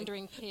the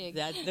wandering pig.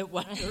 The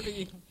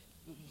wandering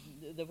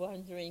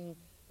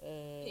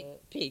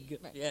pig.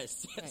 Right.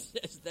 Yes,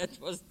 that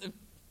was the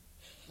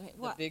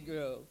big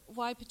role.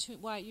 Why Petunia?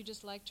 Why, you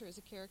just liked her as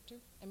a character?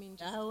 I mean,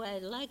 I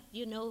liked,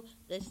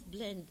 this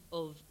blend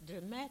of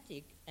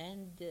dramatic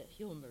and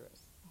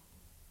humorous,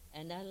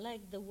 and I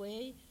liked the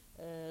way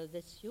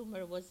this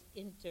humor was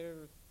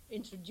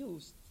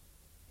introduced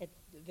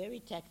very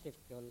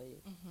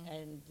tactically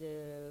and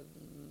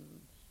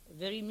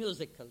very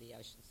musically,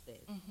 I should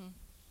say.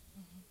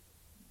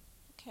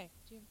 Okay.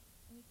 Do you have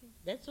anything?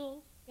 That's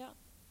all. Yeah.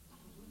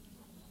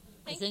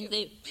 I think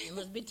they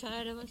must be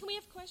tired of us. Can we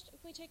have question?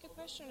 Can we take a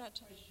question or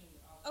not?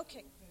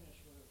 Okay.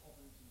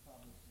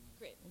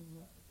 Great.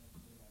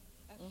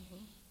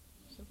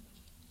 So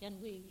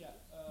can we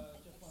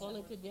call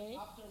it a day?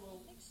 I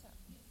think so.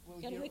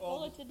 Can we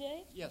call it a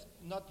day? Yes,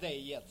 not day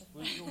yet.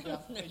 We'll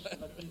have question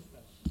at this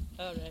time.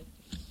 All right.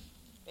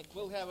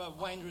 We'll have a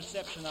wine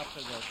reception after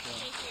that.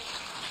 Thank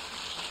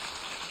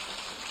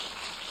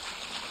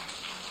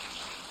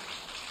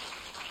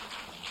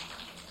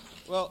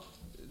you. Well,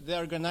 the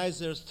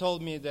organizers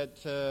told me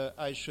that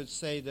I should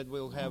say that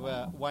we'll have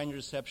a wine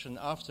reception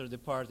after the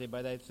party,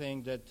 but I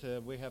think that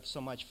we have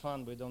so much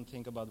fun we don't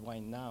think about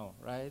wine now,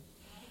 right?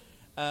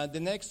 The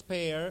next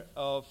pair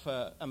of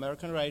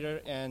American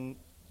writer and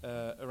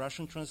a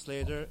Russian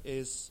translator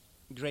is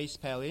Grace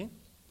Paley,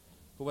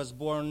 who was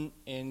born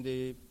in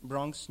the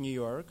Bronx, New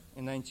York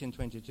in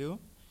 1922.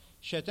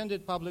 She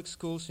attended public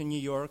schools in New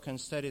York and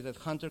studied at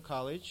Hunter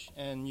College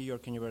and New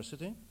York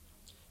University.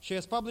 She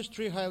has published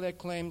 3 highly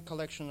acclaimed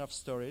collections of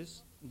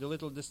stories: The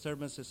Little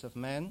Disturbances of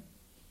Man,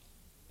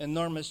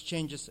 Enormous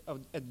Changes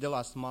at the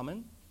Last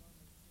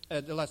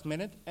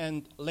Minute,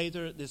 and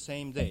Later the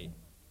Same Day.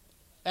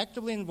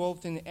 Actively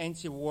involved in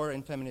anti-war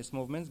and feminist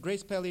movements,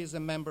 Grace Paley is a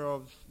member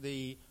of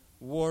the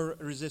War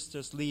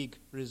Resisters League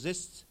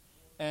Resist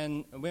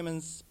and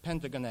Women's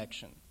Pentagon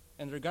Action,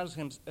 and regards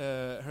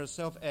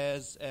herself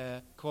as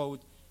a,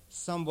 quote,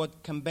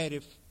 somewhat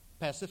combative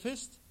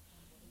pacifist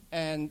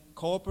and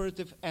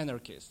cooperative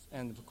anarchist,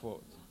 end of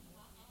quote.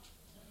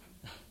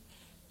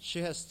 She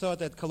has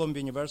taught at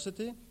Columbia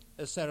University,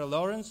 Sarah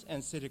Lawrence,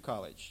 and City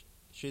College.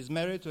 She is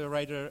married to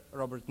writer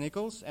Robert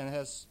Nichols and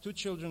has 2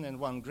 children and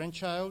 1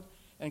 grandchild,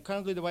 and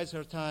currently divides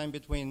her time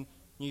between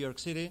New York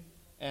City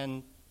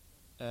and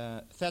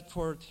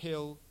Thetford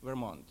Hill,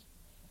 Vermont.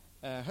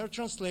 Her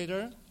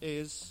translator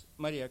is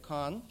Maria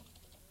Kan,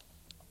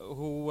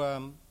 who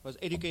was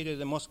educated at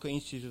the Moscow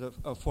Institute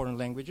of Foreign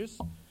Languages,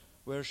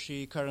 where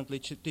she currently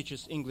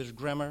teaches English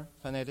grammar,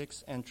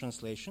 phonetics, and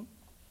translation.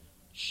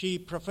 She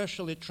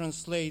professionally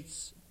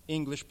translates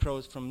English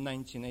prose from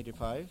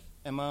 1985.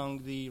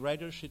 Among the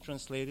writers she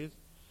translated,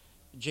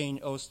 Jane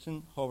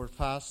Austen, Howard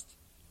Fast,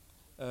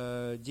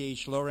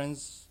 D.H.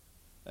 Lawrence,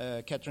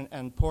 Catherine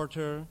Ann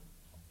Porter,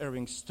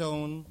 Irving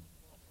Stone,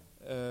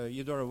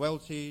 Eudora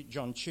Welty,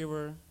 John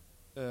Cheever,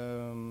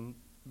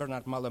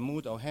 Bernard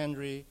Malamud, O.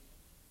 Henry,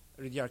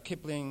 Rudyard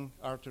Kipling,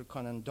 Arthur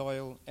Conan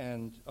Doyle,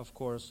 and, of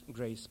course,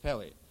 Grace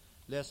Paley.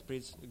 Les,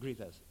 please greet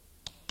us.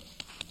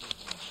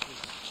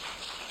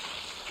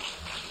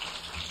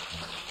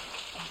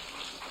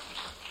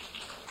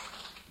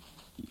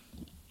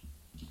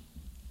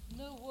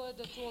 No word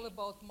at all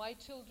about my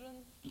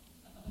children.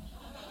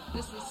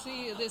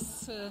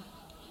 This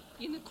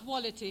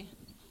inequality.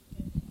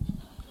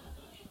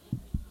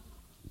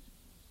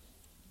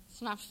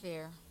 It's not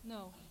fair.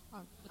 No,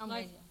 Oh,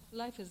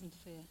 life isn't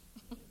fair.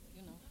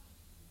 You know.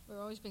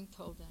 We're always being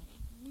told that.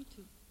 Me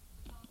too.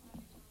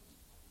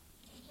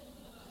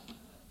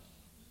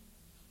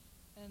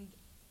 And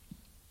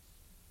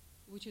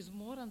which is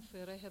more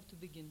unfair, I have to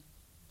begin.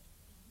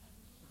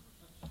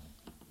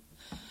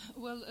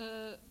 Well,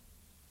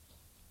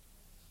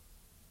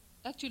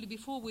 actually,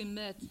 before we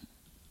met,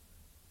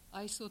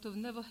 I sort of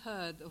never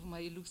heard of my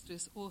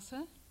illustrious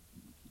author.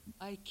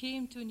 I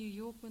came to New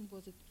York, when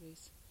was it,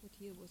 Grace? What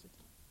year was it?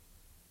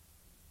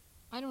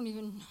 I don't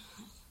know.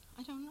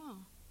 I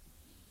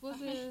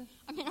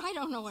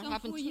don't know what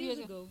happened 2 years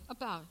ago.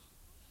 About.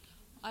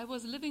 I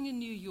was living in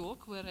New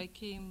York, where I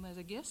came as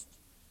a guest,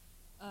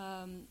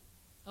 on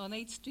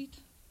 8th Street,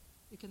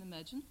 you can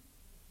imagine,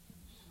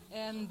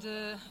 and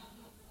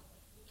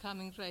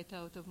coming right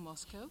out of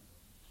Moscow.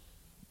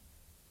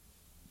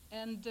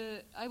 And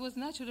I was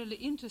naturally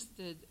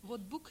interested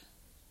what books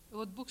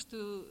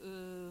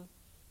to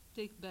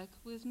take back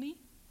with me,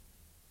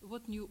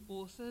 what new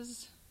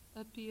authors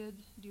appeared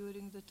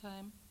during the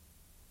time,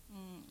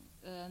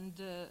 and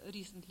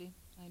recently,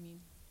 I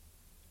mean.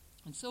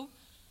 And so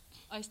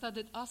I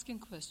started asking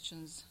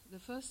questions. The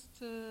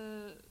first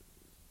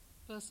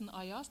person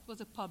I asked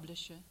was a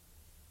publisher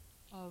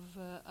of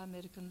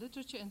American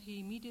literature, and he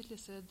immediately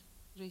said,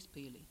 Grace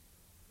Paley.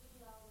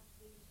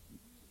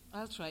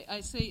 I'll try.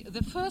 I say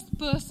the first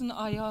person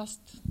I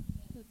asked,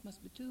 it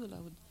must be too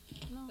loud,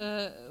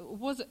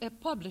 was a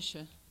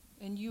publisher,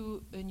 a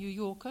New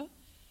Yorker,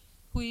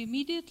 who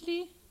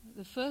immediately,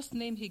 the first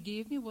name he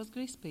gave me was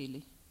Grace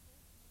Paley.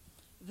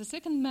 The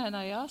second man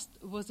I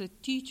asked was a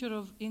teacher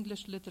of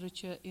English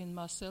literature in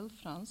Marseille,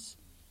 France.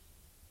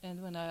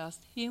 And when I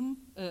asked him,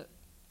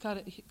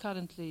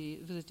 currently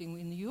visiting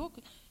in New York,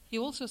 he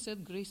also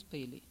said Grace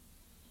Paley.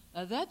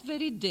 That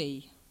very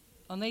day,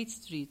 on 8th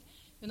Street,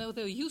 you know,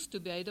 there used to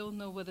be, I don't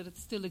know whether it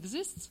still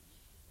exists,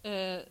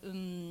 a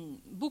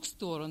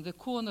bookstore on the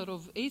corner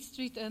of 8th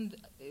Street and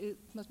it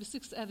must be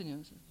 6th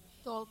Avenue.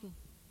 Dalton.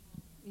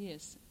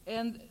 Yes.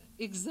 And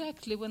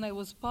exactly when I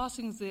was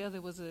passing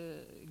there was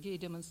a gay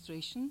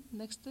demonstration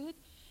next to it.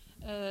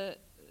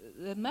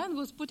 The man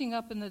was putting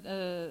up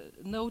a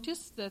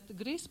notice that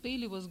Grace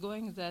Paley was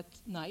going that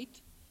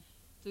night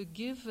to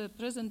give a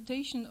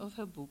presentation of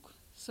her book.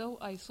 So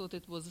I thought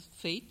it was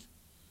fate,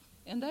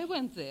 and I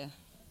went there.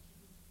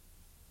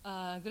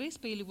 Grace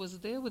Paley was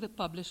there with a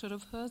publisher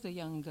of hers, a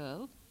young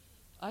girl.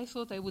 I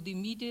thought I would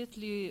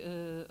immediately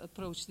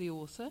approach the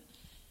author,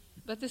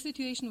 but the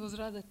situation was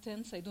rather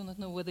tense. I do not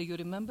know whether you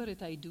remember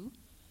it. I do.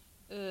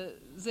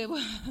 There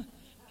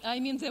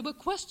were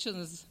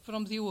questions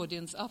from the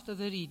audience after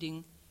the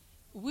reading,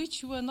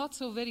 which were not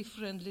so very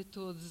friendly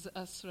towards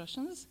us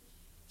Russians.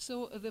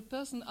 So the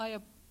person I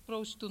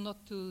approached to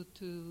not to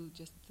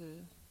just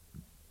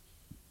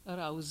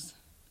arouse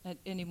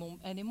any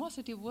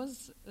animosity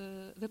was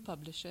the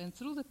publisher. And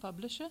through the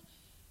publisher,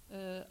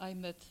 I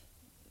met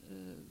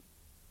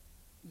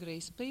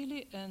Grace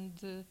Paley,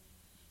 and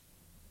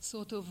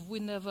sort of we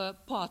never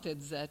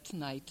parted that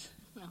night.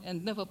 No.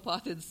 And never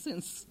parted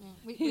since.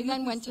 Yeah. We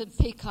then went to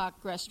Peacock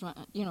restaurant,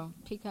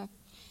 Peacock,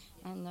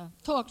 and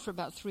talked for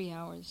about 3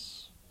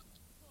 hours.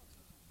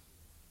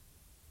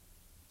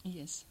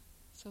 Yes,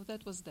 so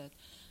that was that.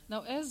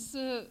 Now, as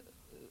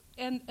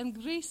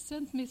and Grace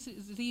sent me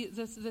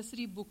the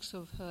 3 books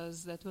of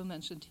hers that were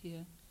mentioned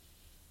here.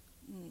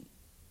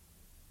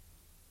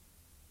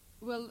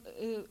 Well,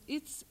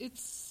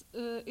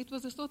 it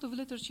was a sort of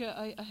literature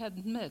I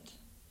hadn't met.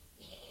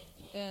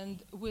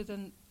 And with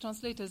a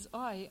translator's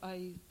eye,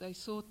 I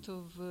thought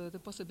of the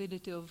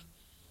possibility of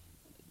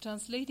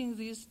translating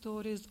these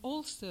stories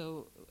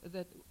also,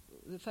 that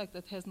the fact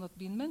that has not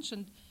been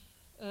mentioned.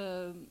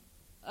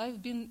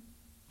 I've been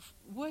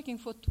working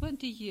for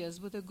 20 years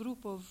with a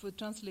group of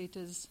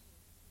translators,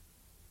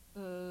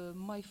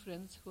 my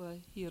friends who are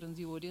here in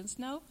the audience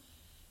now.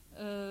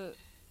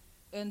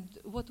 And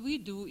what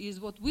we've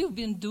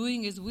been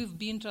doing is we've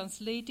been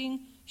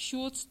translating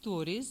short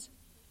stories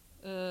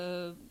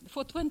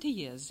for 20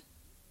 years,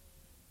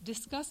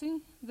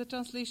 discussing the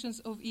translations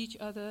of each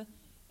other,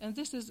 and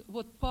this is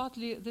what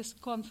partly this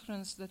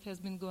conference that has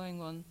been going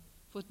on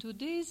for 2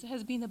 days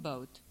has been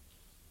about.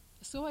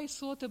 So I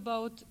thought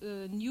about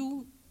a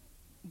new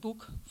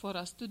book for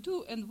us to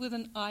do, and with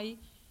an eye,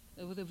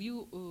 with a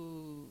view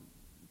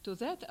to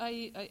that,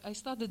 I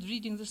started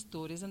reading the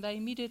stories, and I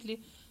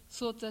immediately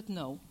thought that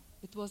no,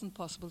 it wasn't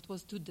possible, it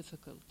was too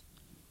difficult.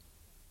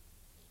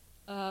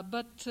 I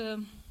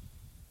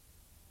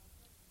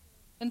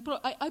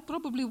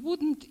probably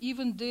wouldn't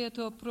even dare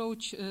to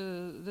approach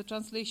the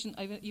translation,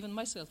 even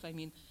myself, I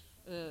mean.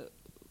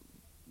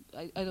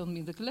 I don't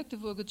mean the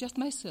collective work, but just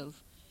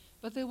myself.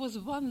 But there was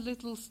one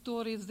little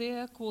story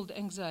there called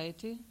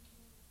Anxiety,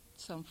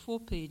 some 4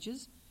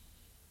 pages,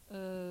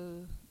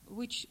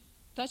 which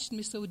touched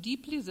me so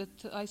deeply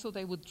that I thought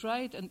I would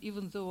try it, and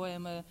even though I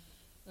am a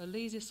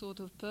lazy sort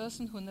of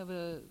person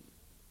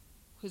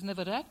who's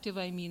never active,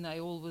 I mean, I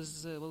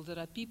always, there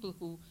are people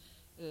who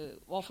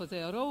offer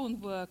their own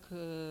work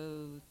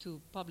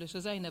to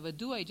publishers. I never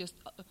do. I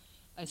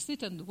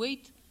sit and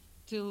wait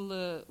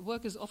till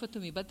work is offered to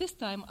me. But this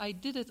time I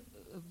did it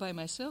by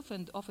myself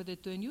and offered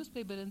it to a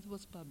newspaper, and it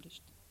was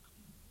published.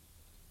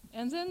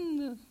 And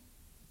then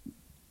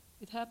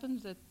it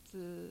happened that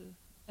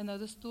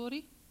another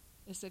story,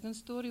 a second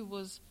story,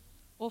 was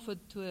offered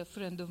to a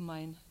friend of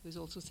mine who is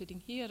also sitting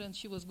here, and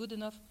she was good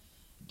enough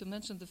to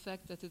mention the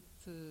fact that it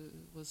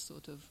was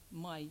sort of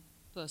my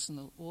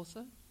personal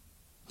author,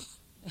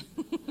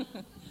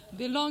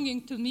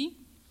 belonging to me.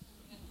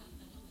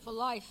 For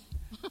life.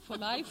 For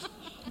life.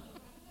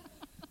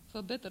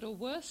 For better or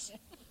worse.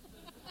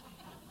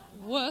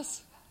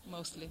 Worse,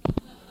 mostly.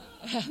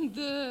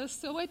 And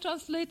so I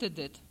translated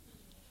it.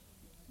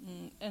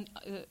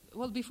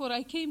 Before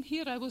I came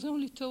here, I was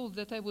only told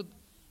that I would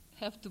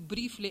have to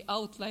briefly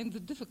outline the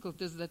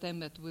difficulties that I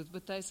met with,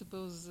 but I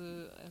suppose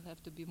I'll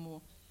have to be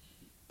more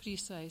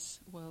precise.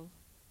 Well,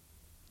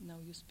 now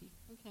you speak.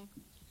 Okay.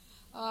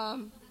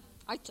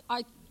 I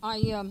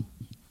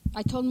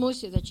told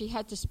Musia that she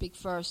had to speak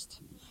first,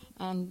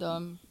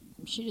 and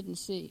she didn't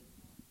see.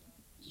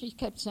 She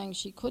kept saying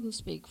she couldn't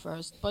speak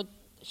first, but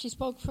she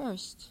spoke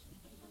first.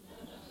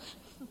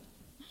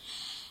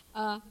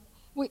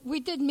 We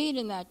did meet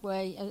in that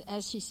way,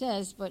 as she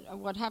says, but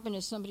what happened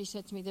is somebody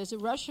said to me, there's a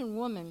Russian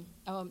woman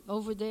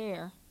over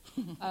there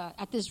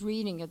at this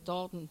reading at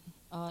Dalton.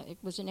 It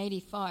was in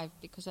 1985,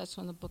 because that's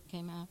when the book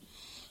came out.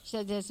 She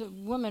said, there's a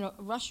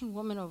Russian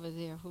woman over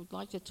there who'd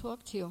like to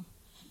talk to you.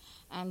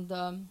 And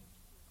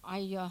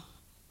I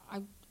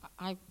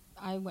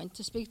went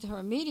to speak to her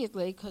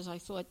immediately, because I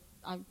thought,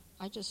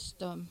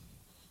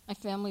 my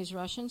family's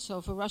Russian, so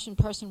if a Russian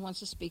person wants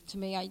to speak to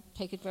me, I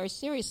take it very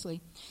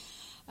seriously.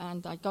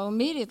 And I go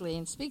immediately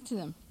and speak to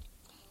them.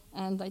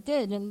 And I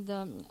did,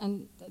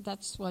 and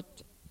that's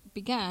what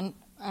began.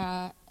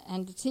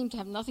 And it seemed to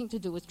have nothing to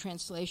do with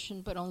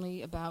translation, but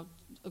only about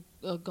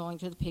going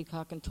to the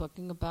Peacock and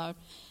talking about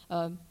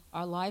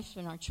our life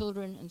and our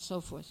children and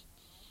so forth.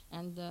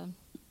 And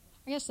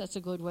I guess that's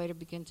a good way to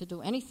begin to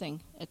do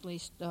anything, at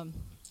least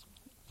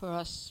for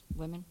us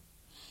women.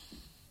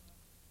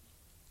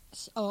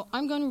 So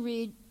I'm going to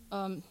read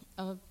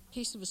a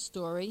piece of a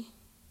story.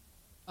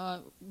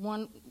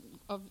 One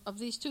of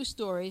these 2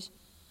 stories,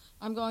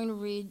 I'm going to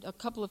read a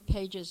couple of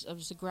pages of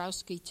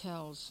Zagrowski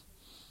Tells.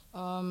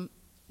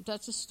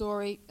 That's a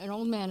story. An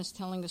old man is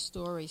telling a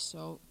story,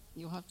 so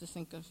you'll have to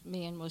think of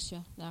me and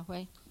Musia that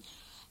way.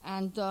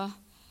 And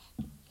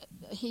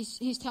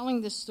he's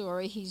telling this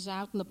story. He's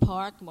out in the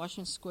park,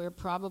 Washington Square,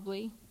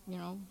 probably. You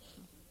know,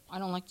 I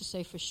don't like to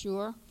say for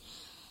sure.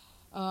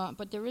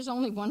 But there is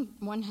only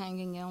one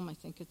hanging elm, I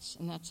think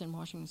and that's in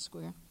Washington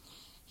Square.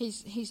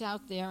 He's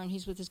out there, and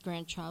he's with his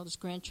grandchild. His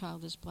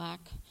grandchild is black.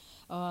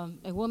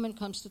 A woman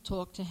comes to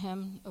talk to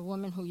him, a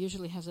woman who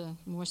usually has a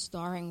more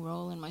starring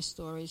role in my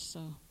stories,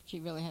 so she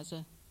really has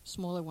a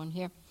smaller one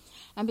here,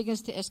 and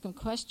begins to ask him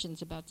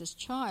questions about this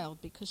child,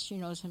 because she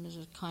knows him as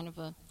a kind of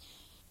a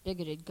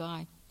bigoted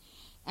guy.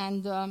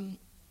 And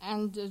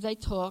they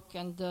talk,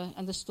 and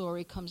the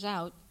story comes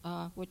out,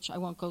 which I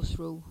won't go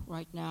through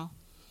right now.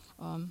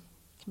 Can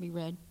be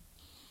read.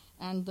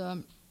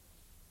 And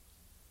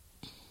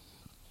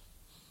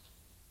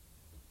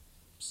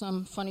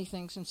some funny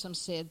things and some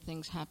sad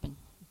things happen.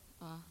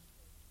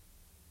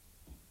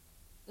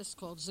 This is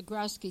called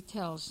Zagrowski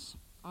Tells.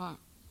 I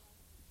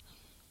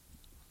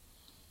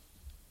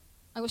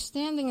was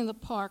standing in the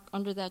park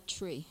under that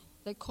tree.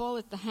 They call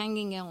it the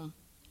hanging elm.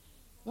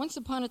 Once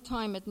upon a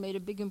time, it made a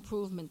big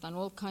improvement on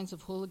all kinds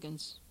of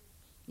hooligans.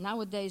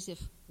 Nowadays, if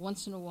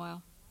once in a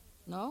while.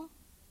 No?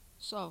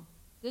 So,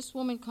 this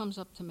woman comes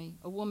up to me,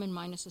 a woman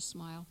minus a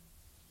smile.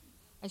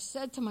 I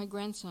said to my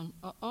grandson,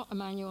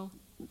 Emmanuel,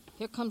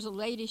 here comes a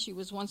lady. She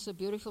was once a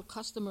beautiful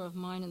customer of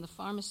mine in the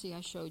pharmacy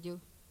I showed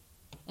you.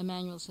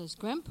 Emmanuel says,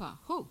 Grandpa,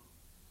 who?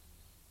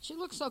 She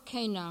looks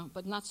okay now,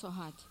 but not so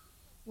hot.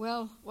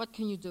 Well, what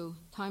can you do?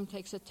 Time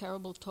takes a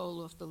terrible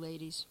toll off the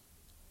ladies.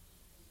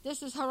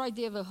 This is her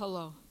idea of a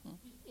hello.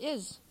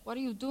 What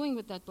are you doing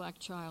with that black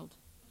child?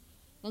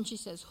 Then she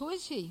says, who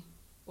is he?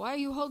 Why are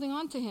you holding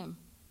on to him?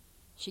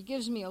 She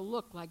gives me a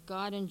look like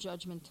God in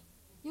judgment.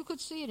 You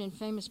could see it in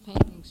famous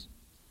paintings.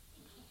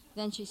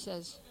 Then she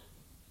says,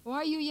 why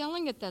are you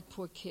yelling at that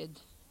poor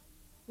kid?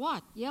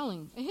 What,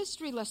 yelling? A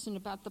history lesson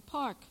about the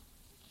park.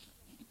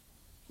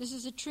 This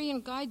is a tree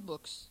in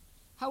guidebooks.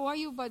 How are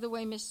you, by the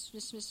way, Miss?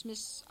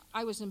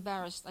 I was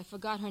embarrassed. I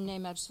forgot her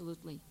name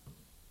absolutely.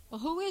 Well,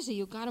 who is he?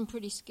 You got him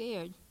pretty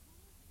scared.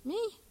 Me?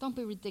 Don't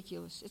be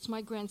ridiculous. It's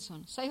my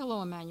grandson. Say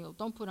hello, Emmanuel.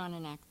 Don't put on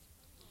an act.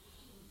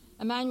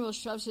 Emmanuel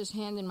shoves his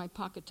hand in my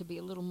pocket to be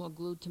a little more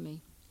glued to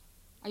me.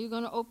 Are you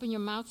going to open your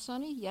mouth,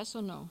 Sonny? Yes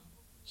or no?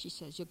 She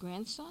says, your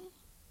grandson?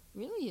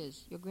 Really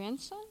is. Your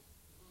grandson?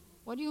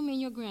 What do you mean,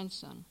 your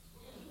grandson?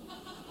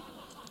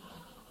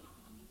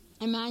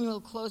 Emmanuel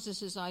closes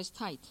his eyes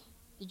tight.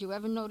 Did you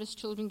ever notice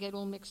children get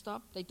all mixed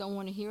up? They don't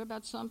want to hear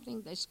about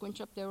something. They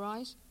squinch up their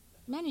eyes.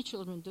 Many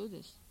children do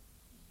this.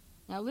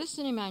 Now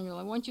listen, Emmanuel,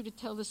 I want you to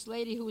tell this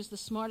lady who was the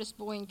smartest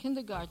boy in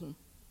kindergarten.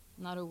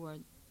 Not a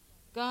word.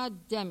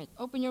 God damn it.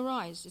 Open your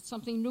eyes. It's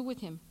something new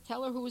with him.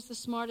 Tell her who was the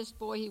smartest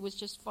boy. He was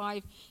just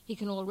 5. He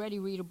can already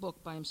read a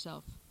book by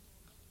himself.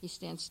 He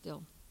stands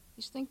still.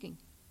 He's thinking.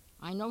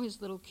 I know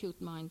his little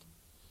cute mind.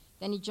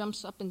 Then he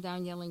jumps up and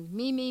down yelling,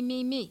 me, me,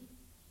 me, me.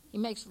 He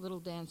makes a little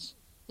dance.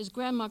 His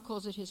grandma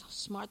calls it his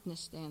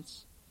smartness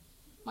dance.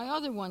 My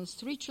other ones,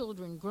 3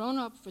 children, grown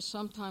up for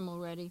some time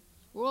already,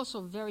 were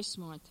also very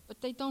smart,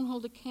 but they don't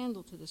hold a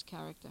candle to this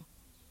character.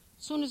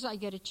 As soon as I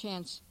get a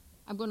chance,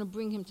 I'm going to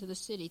bring him to the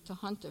city to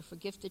Hunter for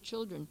gifted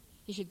children.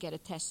 He should get a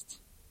test.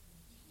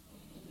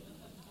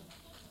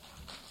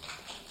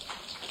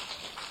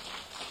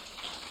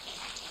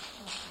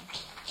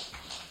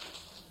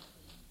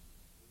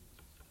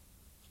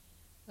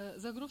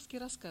 Загровский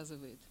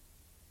рассказывает.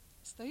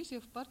 Стою я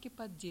в парке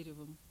под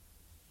деревом.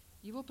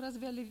 Его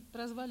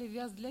прозвали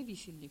 «Вяз для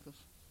висельников».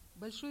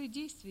 Большое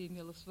действие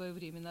имело в свое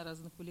время на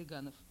разных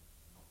хулиганов.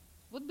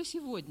 Вот бы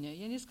сегодня,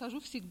 я не скажу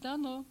всегда,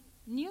 но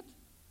нет,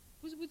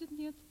 пусть будет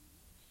нет.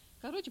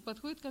 Короче,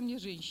 подходит ко мне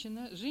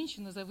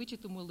женщина за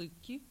вычетом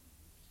улыбки.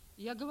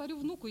 Я говорю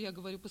внуку,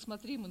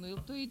 посмотри, Мануил,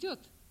 кто идет.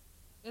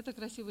 Эта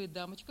красивая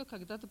дамочка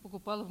когда-то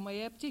покупала в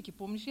моей аптеке.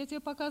 Помнишь, я тебе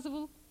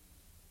показывал?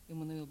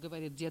 Эммануил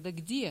говорит, деда,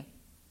 где?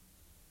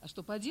 А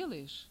что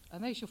поделаешь?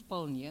 Она еще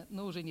вполне,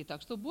 но уже не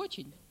так, чтобы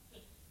очень.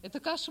 Это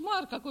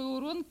кошмар, какой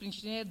урон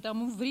причиняет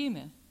дамам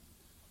время.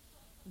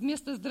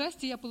 Вместо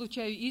 «здрасте» я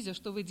получаю «Изя,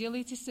 что вы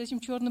делаете с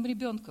этим черным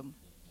ребенком?»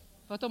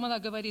 Потом она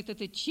говорит,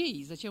 это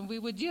чей? Зачем вы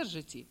его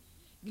держите?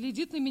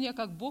 Глядит на меня,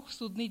 как Бог в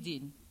судный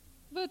день.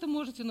 Вы это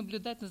можете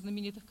наблюдать на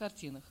знаменитых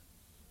картинах.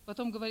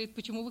 Потом говорит,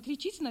 почему вы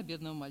кричите на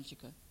бедного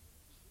мальчика?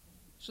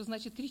 Что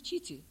значит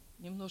кричите?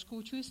 Немножко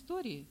учу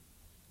истории.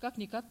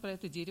 Как-никак про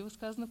это дерево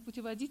сказано в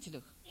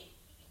путеводителях.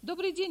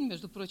 Добрый день,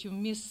 между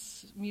прочим,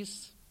 мисс,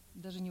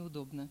 даже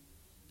неудобно.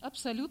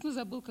 Абсолютно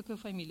забыл, какая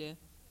фамилия.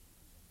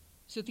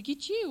 Все-таки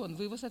чей он?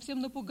 Вы его совсем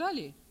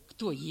напугали.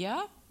 Кто,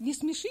 я? Не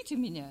смешите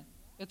меня.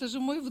 Это же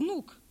мой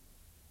внук.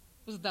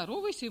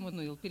 Поздоровайся,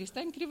 Эммануил,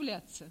 перестань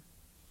кривляться.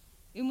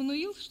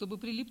 Эммануил, чтобы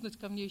прилипнуть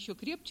ко мне еще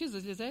крепче,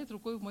 залезает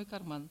рукой в мой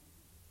карман.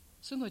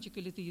 Сыночек,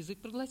 или ты язык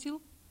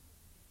проглотил?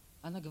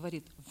 Она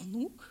говорит,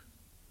 внук?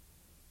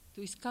 То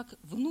есть как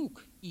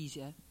внук,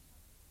 Изя?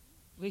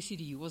 Вы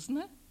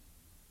серьезно?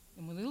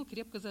 Эммануил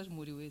крепко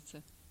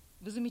зажмуривается.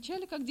 Вы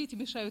замечали, как дети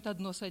мешают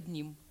одно с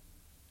одним?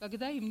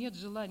 Когда им нет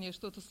желания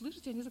что-то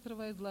слышать, они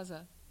закрывают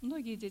глаза.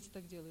 Многие дети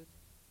так делают.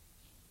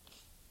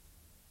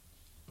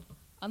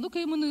 А ну-ка,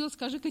 Эммануил,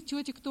 скажи-ка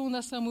тете, кто у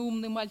нас самый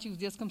умный мальчик в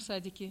детском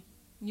садике?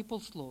 Не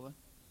полслова.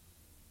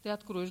 Ты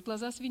откроешь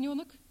глаза,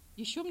 свиненок?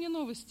 Еще мне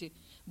новости.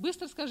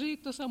 Быстро скажи ей,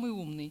 кто самый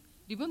умный.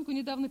 Ребенку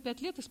недавно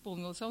 5 лет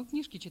исполнилось, а он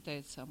книжки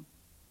читает сам.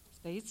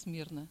 Стоит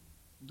смирно,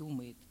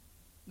 думает.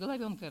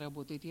 Головенкой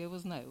работает, я его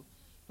знаю.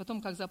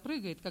 Потом как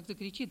запрыгает, как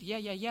закричит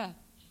 «я»,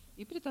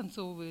 и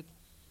пританцовывает.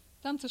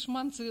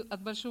 Танцы-шманцы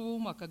от большого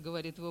ума, как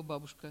говорит его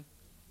бабушка.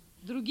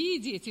 Другие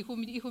дети, их у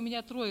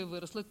меня 3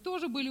 выросло,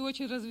 тоже были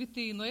очень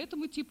развитые, но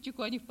этому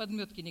типчику они в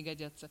подметке не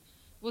годятся.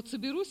 Вот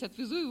соберусь,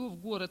 отвезу его в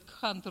город к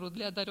Хантеру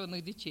для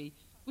одаренных детей.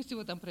 Пусть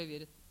его там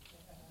проверят.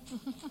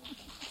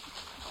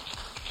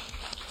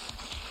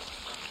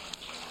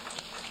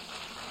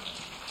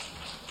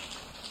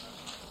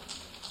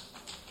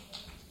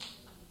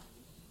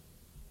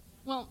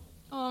 Well,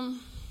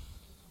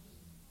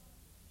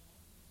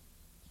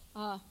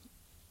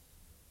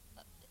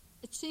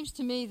 it seems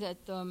to me that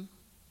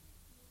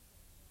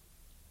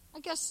I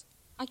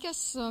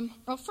guess.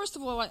 Well, first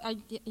of all,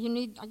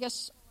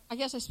 I I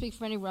guess I speak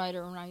for any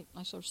writer, and I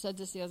sort of said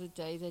this the other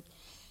day, that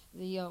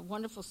the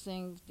wonderful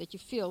thing that you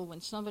feel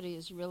when somebody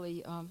is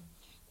really,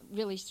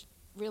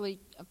 really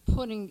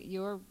putting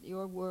your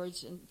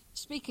words and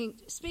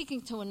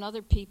speaking to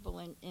another people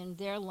in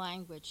their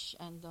language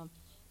and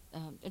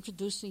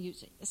introducing you,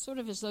 it's sort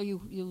of as though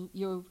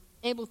you're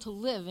able to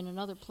live in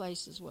another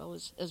place as well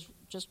as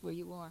just where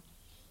you are.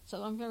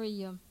 So I'm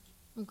very I'm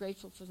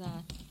grateful for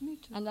that. Me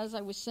too. And as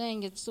I was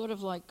saying, it's sort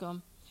of like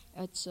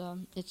it's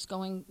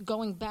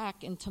going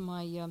back into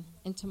my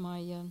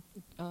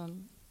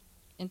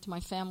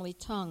family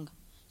tongue.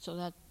 So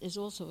that is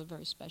also a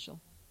very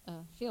special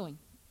feeling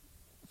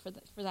for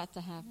that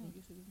to happen. I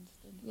guess I didn't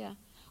understand. Yeah.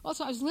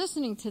 Also, I was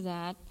listening to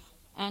that,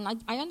 and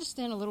I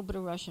understand a little bit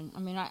of Russian. I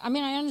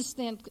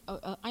understand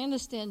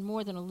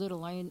more than a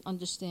little. I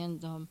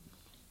understand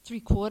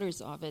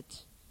 3/4 of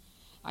it.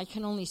 I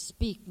can only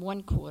speak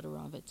 1/4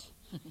 of it,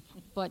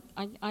 but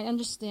I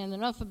understand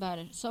enough about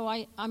it. So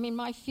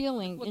my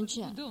feeling What in if you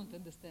general. don't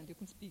understand? You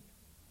can speak.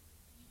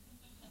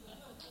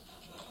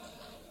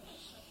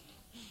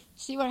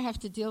 See what I have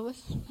to deal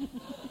with?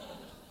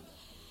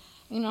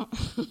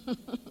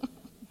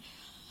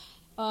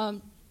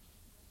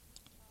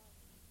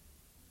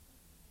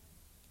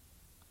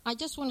 I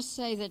just want to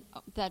say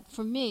that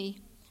for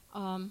me,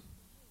 I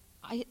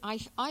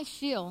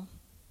feel,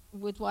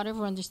 with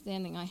whatever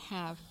understanding I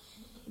have,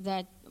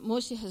 that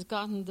Mosi has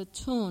gotten the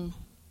tune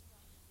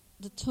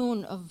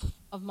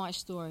of my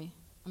story.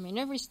 I mean,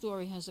 every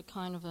story has a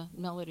kind of a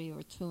melody or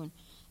a tune,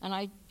 and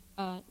I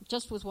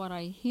just with what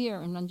I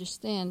hear and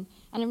understand,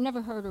 and I've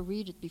never heard or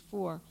read it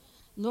before,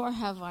 nor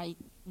have I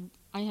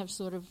have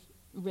sort of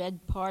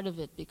read part of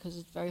it because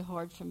it's very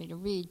hard for me to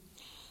read,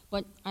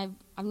 but I've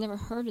never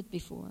heard it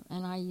before,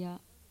 and I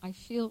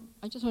feel,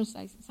 I just want to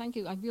say thank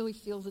you. I really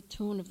feel the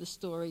tune of the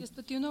story. Yes,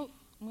 but okay.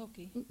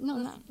 No,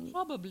 not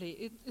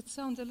Probably it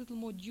sounds a little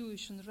more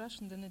Jewish in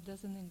Russian than it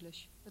does in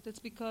English, but it's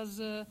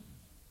because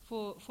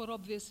for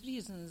obvious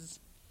reasons,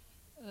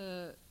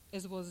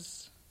 as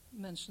was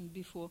mentioned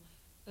before.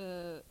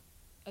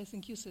 I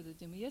think you said it,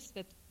 Jimmy, yes,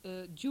 that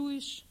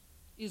Jewish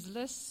is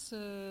less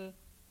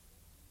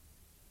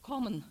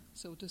common,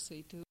 so to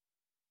say, to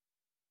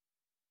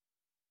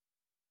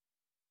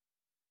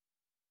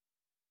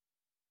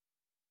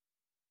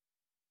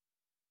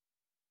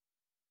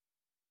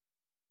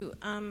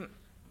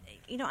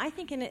I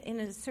think in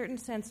a certain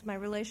sense my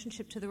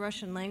relationship to the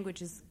Russian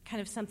language is kind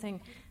of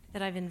something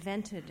that I've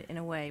invented in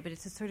a way, but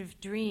it's a sort of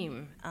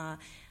dream. I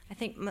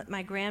think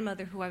my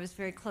grandmother, who I was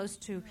very close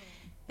to,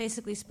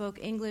 basically spoke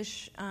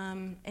English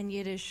and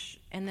Yiddish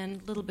and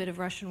then a little bit of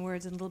Russian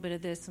words and a little bit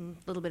of this and a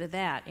little bit of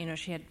that.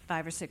 She had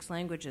 5 or 6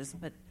 languages,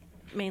 but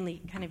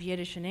mainly kind of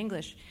Yiddish and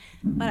English.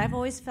 But I've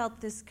always felt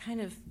this kind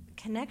of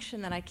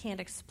connection that I can't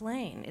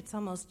explain. It's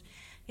almost,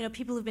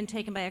 people who've been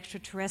taken by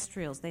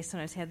extraterrestrials, they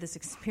sometimes have this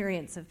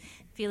experience of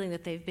feeling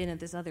that they've been at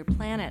this other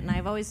planet. And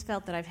I've always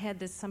felt that I've had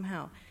this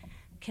somehow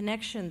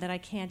connection that I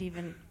can't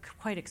even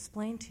quite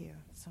explain to you.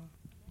 So.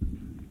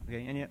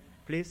 Okay, and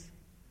please.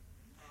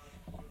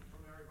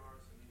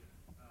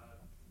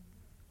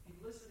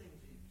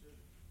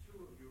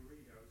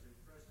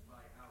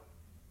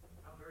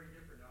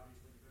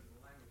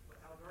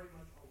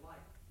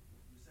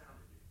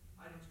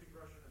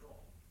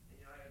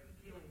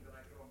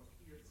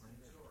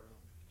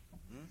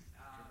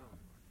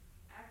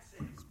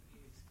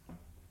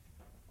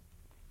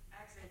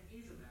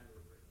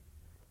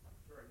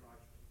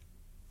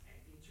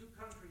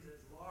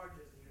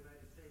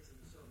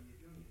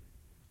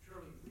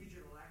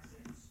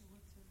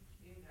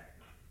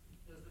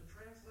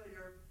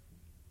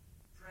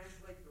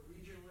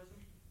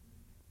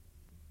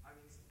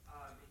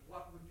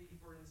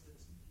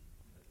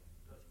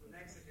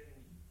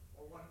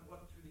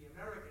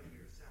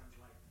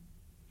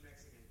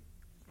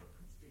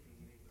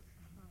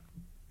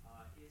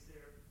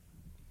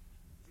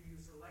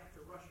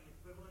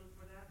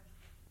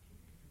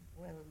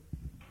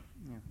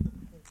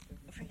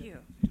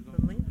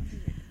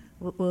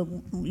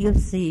 Well, you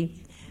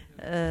see,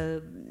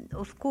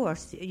 of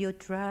course, you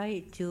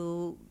try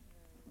to,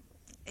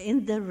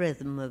 in the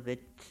rhythm of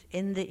it,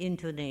 in the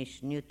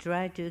intonation, you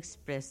try to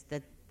express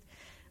that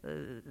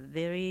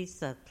very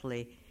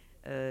subtly,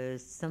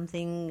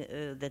 something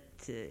that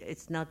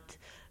it's not,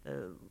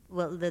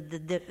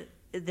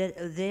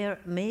 there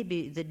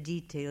maybe the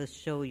details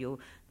show you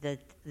that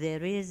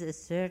there is a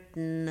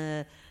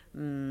certain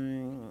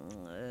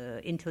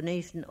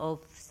intonation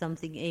of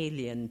something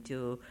alien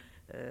to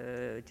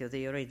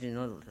the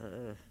original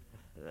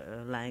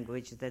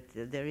language, that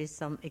there is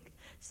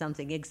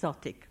something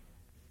exotic.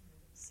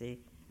 See,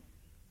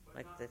 but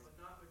like that. But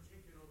not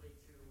particularly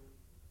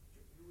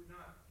you would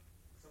not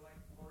select,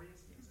 for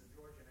instance, a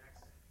Georgian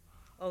accent.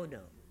 Oh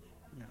no.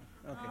 No.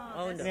 Okay.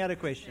 Oh no. Any other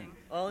question?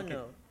 Oh okay.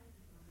 no.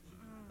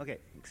 Okay.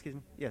 Excuse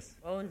me. Yes.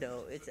 Oh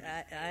no.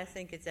 I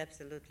think it's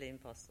absolutely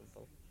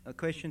impossible. A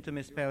question to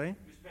Ms. Paley.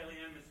 Ms. Paley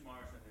and Ms.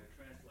 Morrison, they're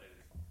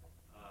translators.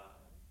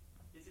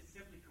 Is it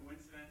simply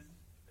coincidence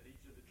that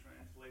each of the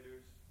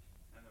translators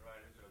and the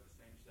writers are the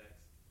same sex?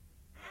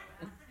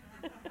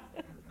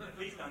 At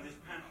least on this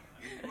panel.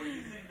 I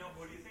mean,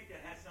 or do you think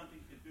that has something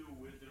to do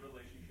with the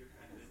relationship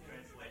and the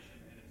translation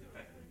and its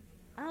effectiveness?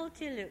 I'll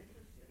tell you,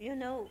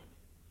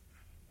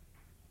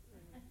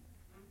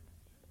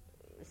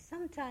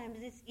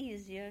 sometimes it's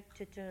easier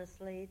to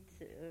translate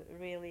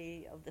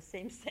really of the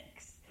same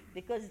sex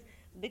because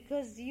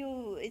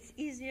it's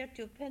easier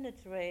to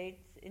penetrate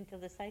into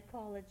the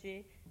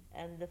psychology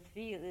and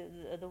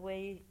the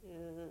way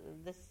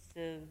this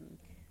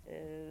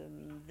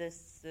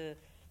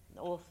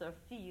author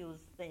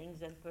feels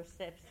things and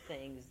perceives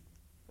things.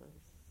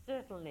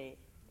 Certainly,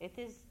 it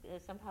is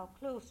somehow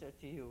closer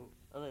to you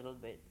a little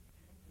bit,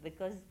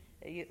 because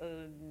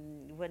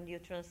when you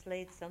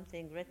translate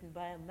something written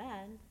by a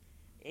man,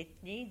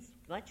 it needs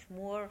much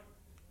more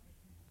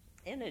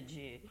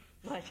energy,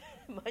 much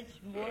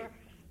more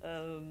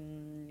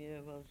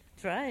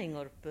trying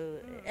or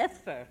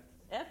effort.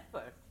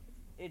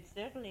 It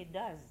certainly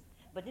does,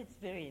 but it's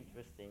very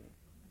interesting.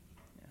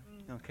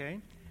 Yeah. Okay.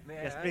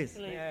 Yes, please.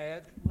 May I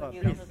add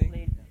Please.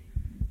 something?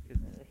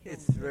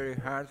 It's very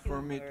hard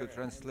for me to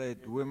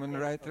translate women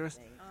writers,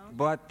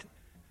 but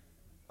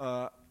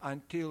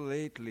until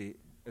lately,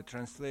 a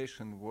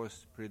translation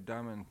was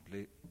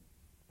predominantly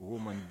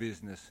woman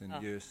business in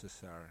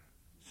USSR.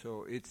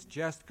 So it's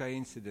just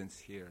coincidence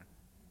here.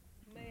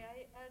 May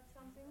I add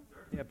something?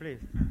 Yeah,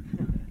 please.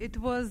 It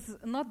was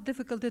not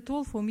difficult at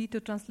all for me to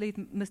translate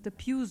Mr.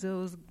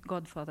 Puzo's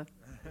Godfather.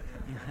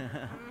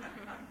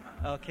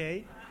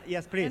 Okay.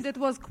 Yes, please. And it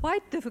was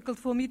quite difficult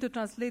for me to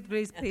translate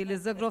Grace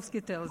Paley's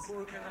Zagrovsky Tales.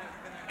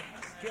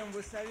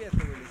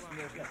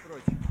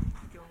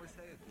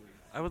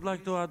 I would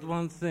like to add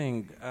one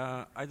thing.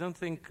 I don't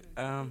think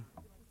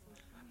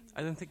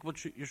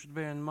what you should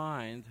bear in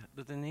mind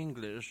that in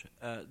English,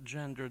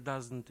 gender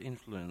doesn't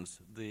influence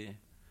the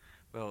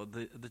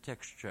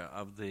texture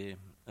of the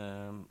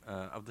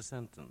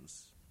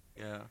sentence.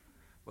 Yeah,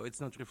 well,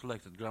 it's not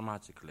reflected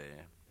grammatically.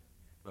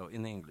 Well,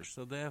 in English,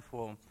 so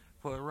therefore,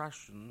 for a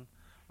Russian,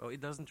 well, it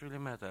doesn't really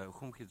matter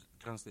whom he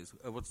translates.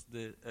 What's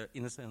the,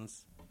 in a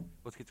sense,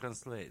 what he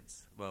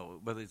translates? Well,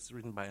 whether it's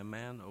written by a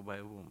man or by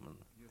a woman.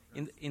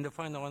 In the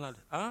final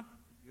analysis,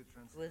 You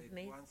translate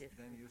once,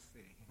 then you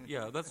say.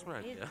 Yeah, that's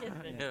right.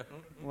 Yeah.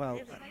 Well,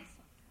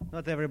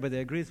 not everybody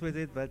agrees with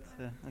it, but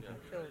okay.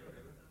 Sure.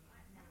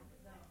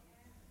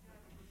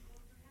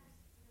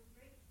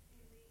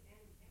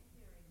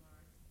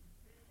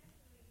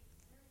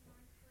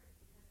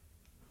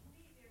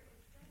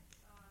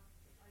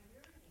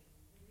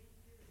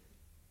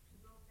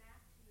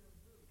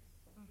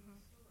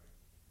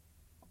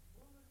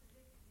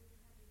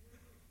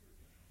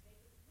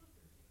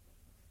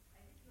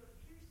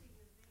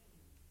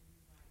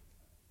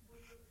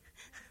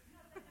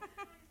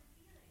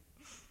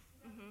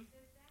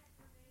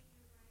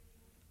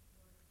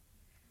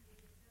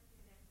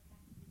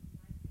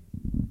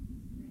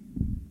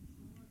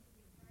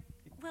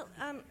 Well,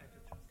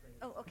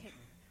 oh, okay.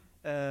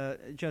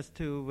 Just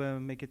to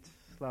make it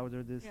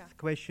louder, this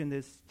question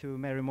is to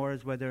Mary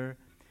Morris whether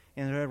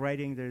in her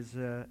writing there's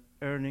a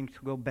yearning to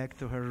go back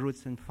to her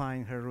roots and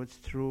find her roots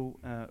through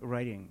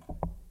writing.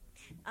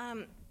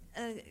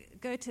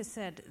 Goethe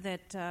said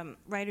that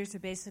writers are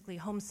basically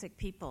homesick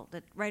people,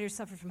 that writers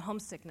suffer from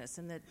homesickness,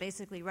 and that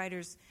basically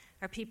writers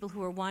are people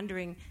who are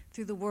wandering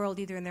through the world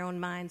either in their own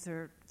minds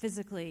or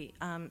physically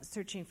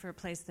searching for a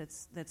place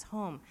that's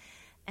home.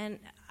 And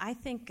I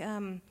think,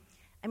 I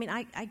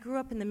grew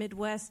up in the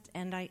Midwest,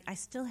 and I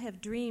still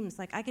have dreams.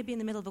 Like, I could be in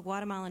the middle of a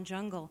Guatemalan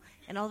jungle,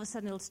 and all of a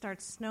sudden it'll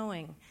start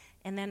snowing,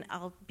 and then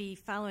I'll be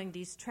following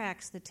these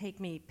tracks that take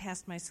me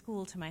past my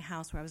school to my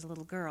house where I was a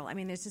little girl. I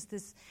mean, there's just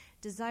this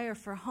desire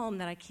for home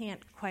that I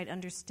can't quite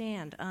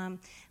understand.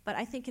 But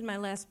I think in my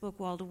last book,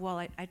 Wall to Wall,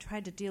 I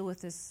tried to deal with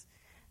this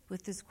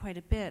quite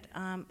a bit.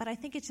 But I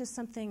think it's just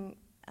something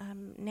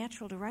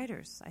natural to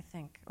writers, I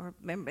think, or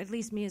at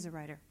least me as a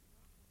writer.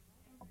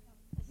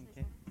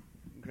 Okay,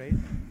 great.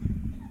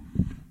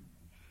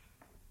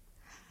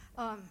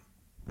 I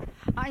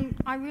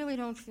really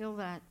don't feel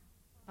that.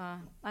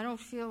 I don't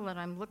feel that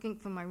I'm looking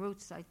for my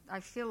roots. I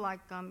feel like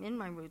I'm in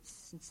my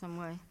roots in some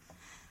way.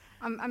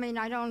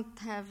 I don't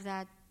have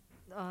that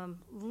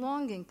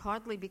longing,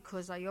 partly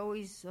because I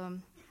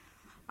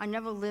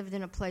never lived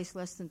in a place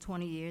less than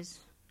 20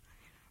 years.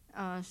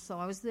 So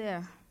I was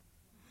there.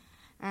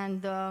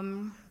 And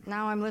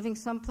now I'm living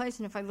someplace,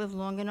 and if I live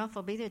long enough,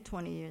 I'll be there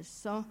 20 years.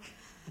 So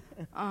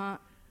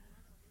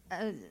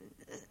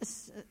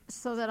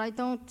so that I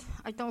don't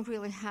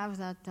really have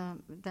that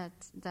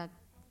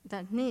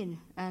need.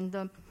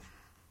 And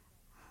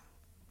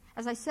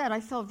as I said, I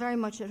felt very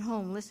much at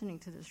home listening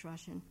to this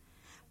Russian,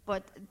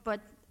 but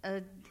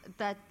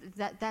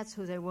that's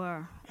who they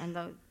were, and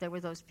they were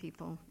those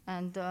people.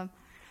 And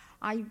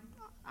I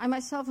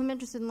myself am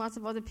interested in lots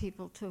of other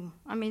people too.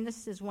 I mean,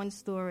 this is one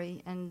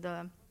story, and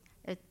I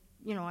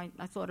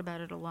thought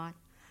about it a lot.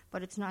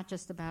 But it's not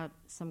just about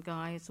some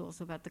guy; it's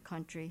also about the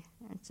country.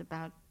 It's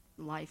about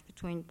life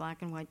between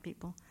black and white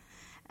people,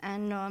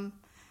 and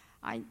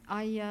I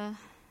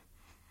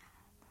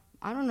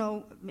don't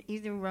know.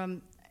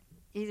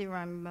 Either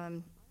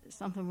I'm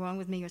something wrong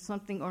with me or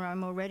something, or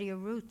I'm already a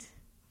root.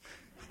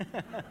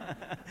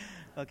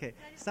 Okay.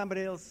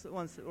 Somebody else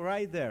wants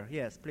right there.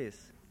 Yes,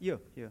 please. You.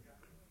 Mr.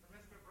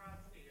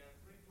 Brodsky,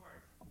 3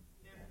 parts.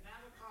 If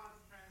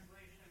Nabokov's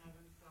translation of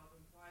himself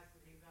implies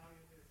that he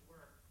valued his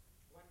work,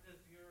 what does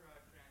your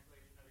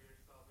translation of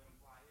yourself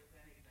imply, if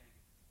anything?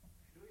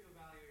 Do you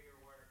value your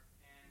work,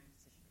 and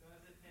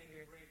does it take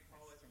a great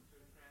poet to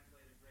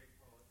translate a great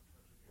poet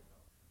such as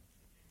yourself?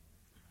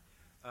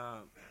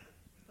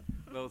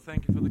 Well,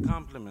 thank you for the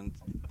compliment.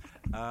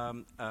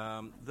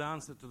 The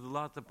answer to the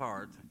latter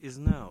part is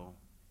no.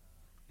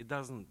 It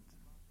doesn't.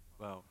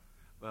 Well,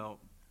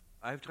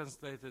 I've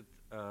translated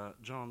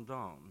John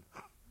Donne.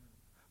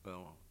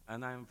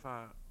 And I'm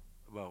far.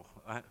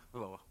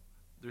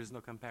 There is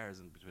no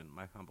comparison between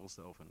my humble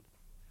self and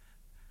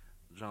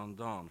John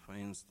Donne, for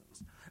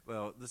instance.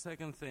 Well, the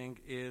second thing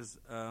is,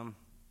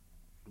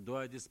 do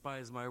I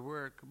despise my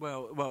work?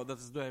 Well, that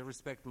is, do I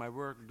respect my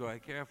work? Do I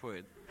care for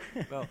it?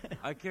 Well,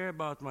 I care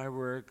about my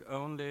work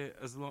only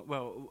as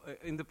long,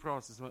 in the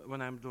process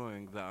when I'm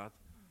doing that.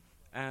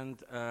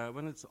 And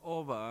when it's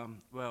over,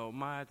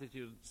 my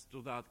attitudes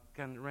to that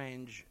can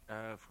range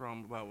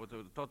from, with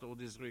a total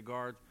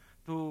disregard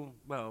to,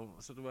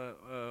 sort of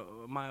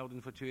a mild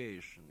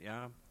infatuation,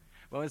 yeah?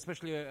 Well,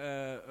 especially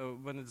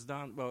when it's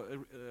done,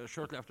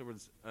 shortly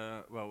afterwards,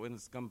 when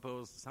it's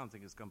composed,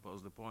 something is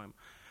composed, the poem.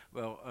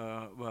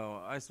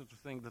 I sort of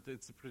think that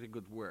it's a pretty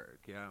good work,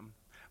 yeah?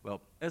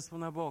 Well, as for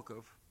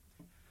Nabokov,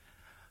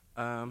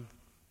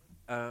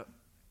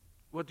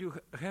 what you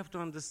have to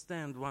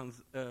understand one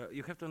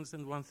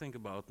thing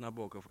about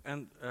Nabokov,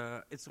 and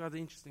it's a rather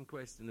interesting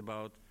question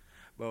about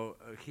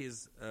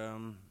his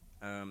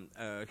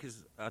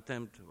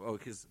attempt or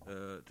his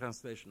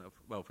translation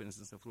of, for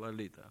instance, of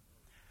Lolita.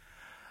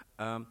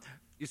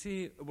 You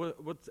see,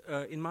 what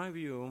in my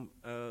view,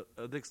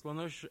 the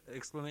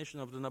explanation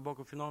of the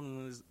Nabokov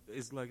phenomenon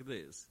is like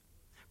this.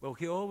 Well,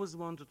 he always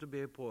wanted to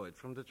be a poet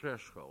from the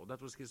threshold.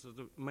 That was his sort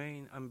of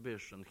main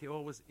ambition. He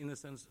always, in a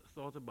sense,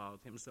 thought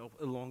about himself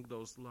along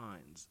those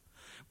lines.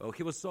 Well,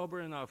 he was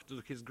sober enough,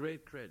 to his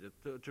great credit,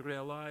 to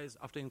realize,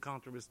 after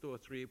encounter with 2 or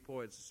 3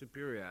 poets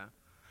superior,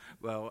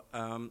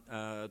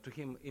 to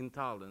him in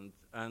talent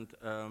and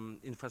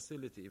in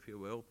facility, if you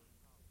will,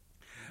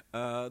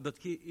 that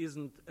he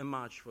isn't a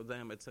match for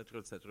them, etc.,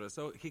 etc.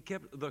 So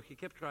though he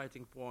kept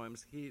writing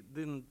poems, he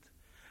didn't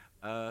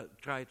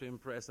try to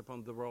impress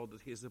upon the world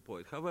that he's a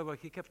poet. However,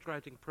 he kept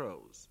writing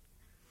prose.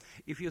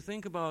 If you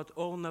think about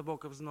all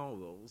Nabokov's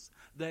novels,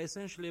 they're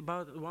essentially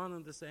about one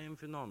and the same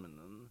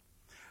phenomenon.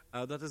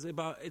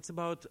 It's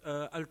about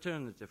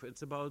alternative,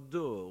 it's about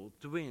dual,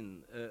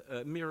 twin,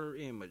 mirror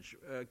image,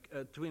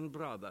 twin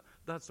brother,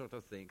 that sort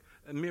of thing,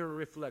 a mirror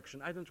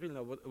reflection. I don't really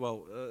know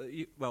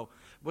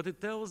what it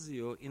tells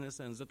you, in a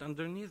sense, that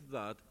underneath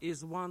that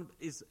is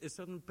a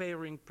certain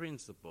pairing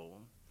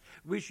principle,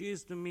 which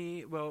is, to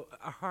me,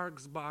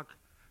 harks back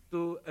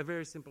to a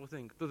very simple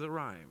thing, to the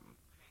rhyme.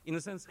 In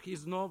a sense,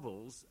 his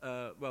novels,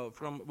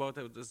 from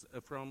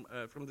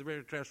the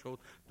very threshold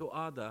to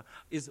Ada,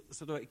 is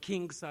sort of a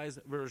king-size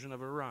version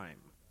of a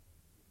rhyme.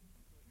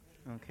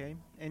 Okay.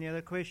 Any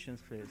other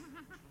questions, please?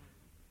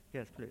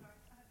 Yes, please.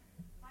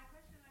 My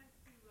question is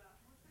to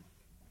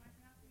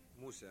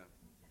Musa. Musa.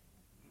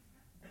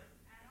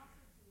 And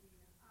also to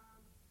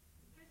Nina.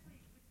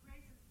 Especially with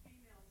Grace as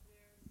females,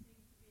 there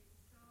seems to be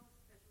so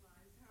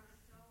specialized,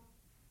 so,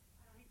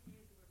 I don't hate to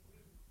use the word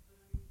regional,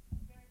 but I mean,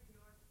 very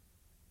North.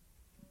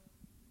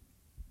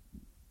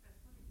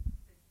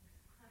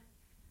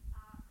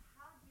 How do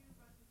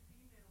Russian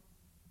females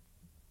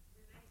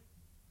relate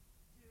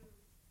to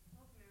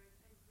Bulgarian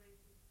and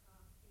Grecian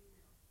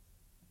females?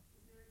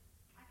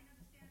 I can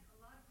understand a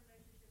lot of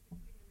relationship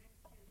between the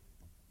Mexican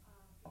people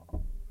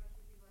and the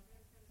Russian people. I can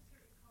understand a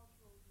certain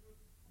cultural group,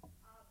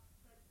 but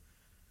from a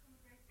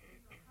Grecian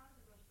female, how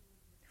do the Russian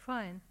women?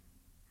 Fine.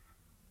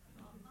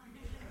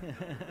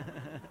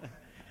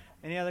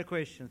 Any other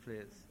questions,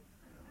 please?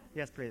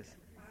 Yes, please.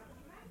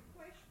 My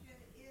question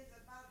is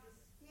about the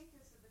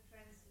status of the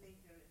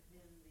translator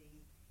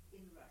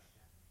in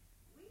Russia.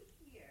 We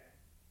hear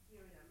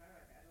here in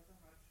America, I don't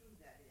know how true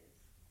that is,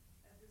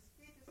 that the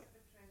status of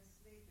a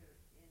translator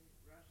in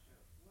Russia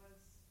was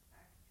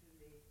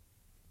actually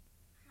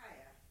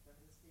higher than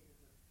the status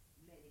of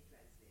many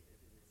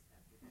translators in this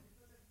country. That it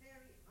was a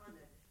very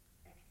honored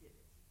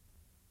activity.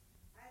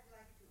 I'd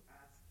like to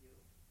ask you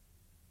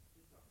to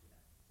talk to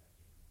that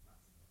subject, if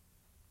possible.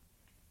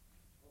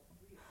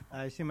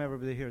 I assume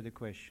everybody heard the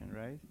question,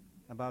 right?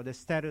 About the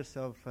status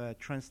of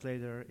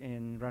translator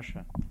in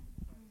Russia.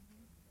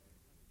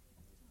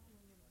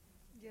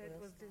 Yeah,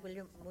 will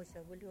you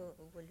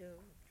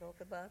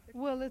talk about it?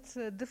 Well, it's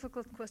a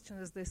difficult question,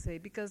 as they say,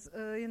 because,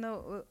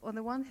 on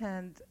the one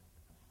hand,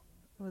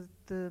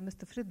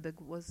 Mr. Friedberg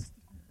was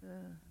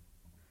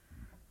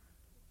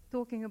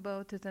talking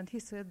about it, and he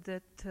said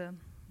that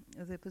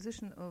the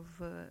position of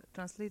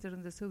translator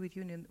in the Soviet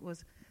Union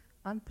was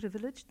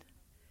unprivileged,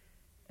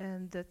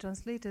 and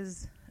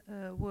translators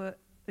were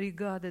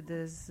regarded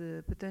as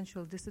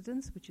potential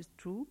dissidents, which is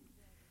true.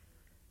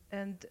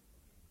 And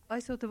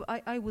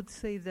I would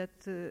say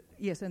that,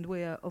 yes, and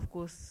where, of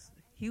course,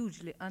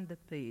 hugely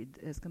underpaid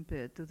as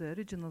compared to the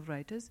original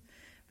writers,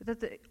 but that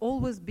they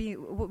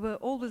were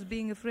always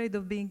being afraid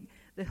of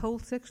the whole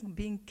section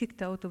being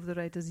kicked out of the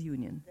writers'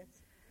 union.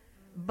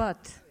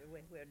 But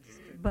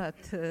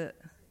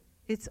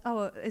it's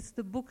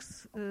the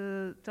books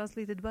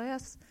translated by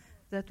us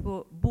that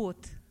were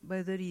bought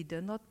by the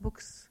reader, not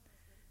books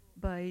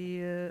by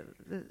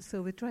the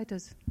Soviet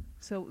writers.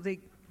 So they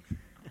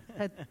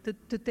had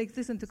to take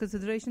this into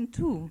consideration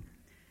too.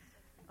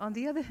 On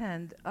the other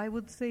hand, I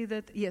would say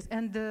that, yes,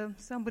 and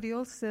somebody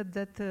else said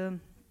that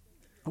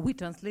we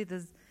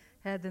translators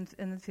had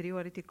an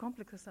inferiority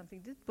complex or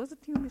something. Was it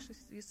you?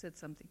 You said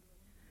something.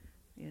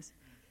 Yes.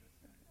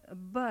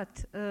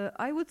 But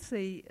I would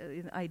say,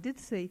 I did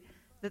say,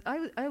 that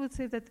I would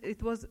say that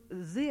it was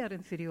their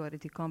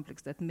inferiority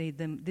complex that made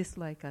them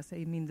dislike us,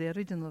 I mean the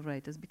original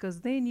writers,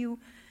 because they knew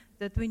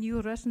that we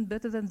knew Russian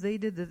better than they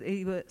did, that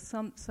they were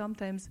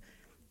sometimes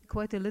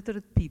quite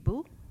illiterate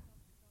people,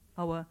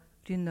 our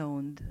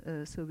renowned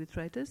Soviet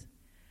writers,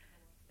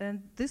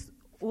 and this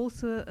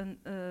also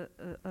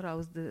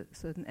aroused a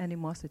certain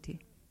animosity.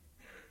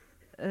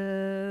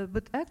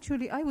 But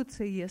actually I would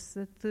say yes,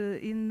 that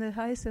in the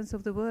high sense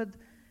of the word,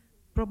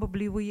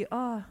 probably we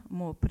are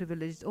more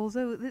privileged,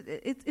 although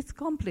it's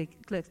complex,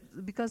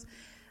 because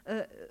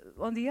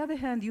on the other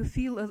hand, you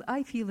feel, as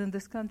I feel in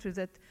this country,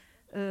 that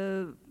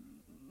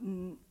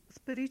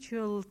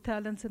spiritual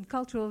talents and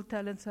cultural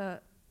talents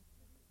are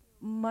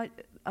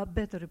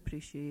better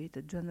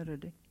appreciated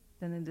generally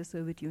than in the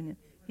Soviet Union.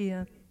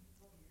 Here,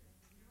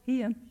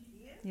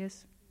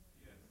 yes.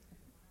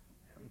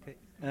 Okay.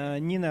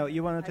 Nina,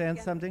 you wanted to add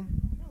something?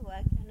 No,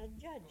 I cannot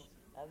judge.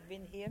 I've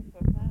been here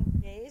for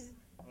 5 days.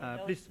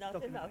 Please it's not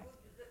talk enough.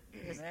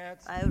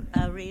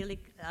 I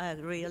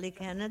really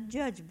cannot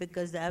judge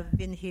because I've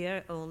been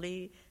here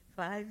only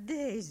 5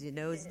 days.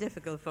 It's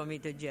difficult for me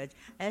to judge.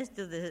 As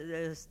to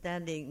the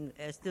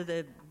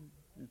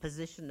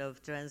position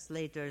of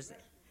translators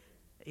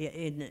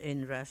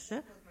in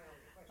Russia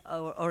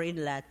or in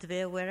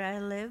Latvia, where I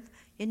live,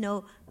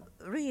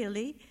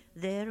 really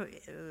they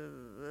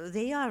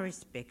are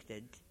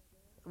respected.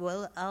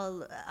 Well,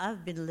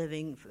 I've been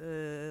living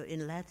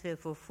in Latvia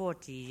for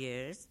 40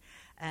 years,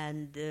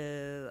 and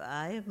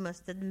I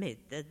must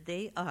admit that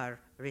they are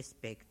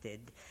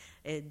respected.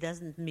 It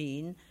doesn't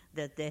mean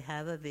that they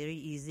have a very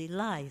easy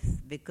life,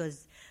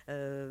 because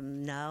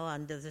now,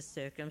 under the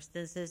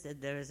circumstances,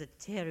 there is a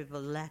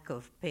terrible lack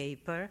of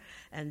paper,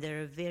 and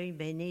there are very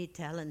many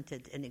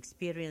talented and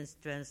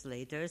experienced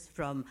translators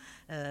from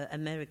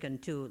American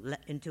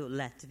into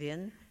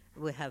Latvian.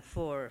 We have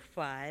 4 or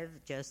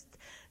 5 just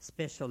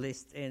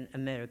specialists in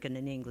American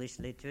and English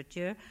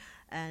literature,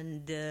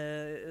 and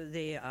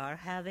they are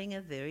having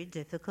a very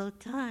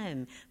difficult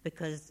time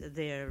because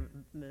their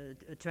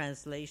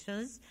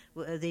translations,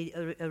 they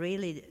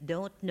really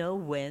don't know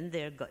when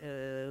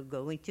they're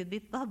going to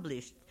be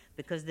published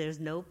because there's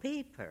no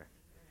paper.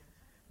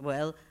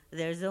 Well,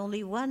 there's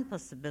only one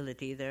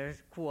possibility.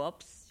 There's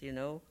co-ops,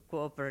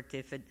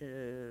 cooperative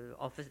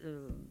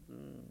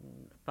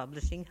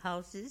publishing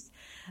houses.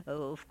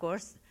 Of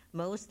course,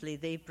 mostly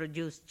they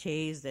produce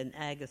Chase and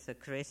Agatha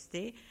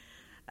Christie.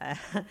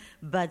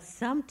 But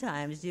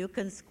sometimes you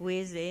can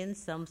squeeze in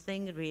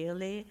something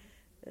really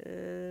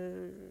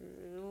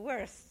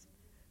worth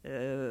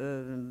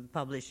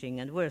publishing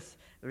and worth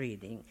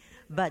reading.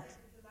 But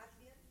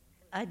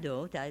I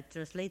don't. I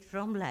translate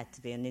from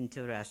Latvian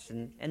into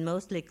Russian, and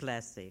mostly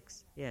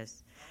classics.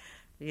 Yes.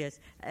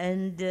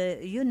 And,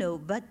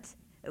 but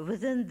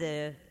within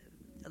the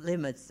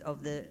limits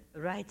of the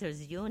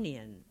Writers'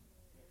 Union,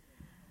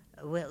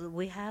 well,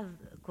 we have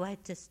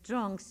quite a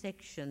strong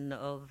section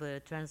of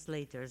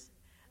translators,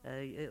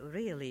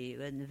 really,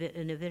 and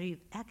a very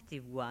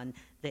active one,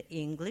 the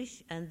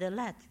English and the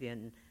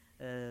Latvian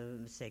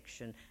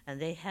section, and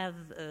they have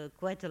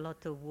quite a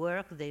lot of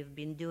work they've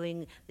been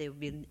doing. They've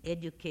been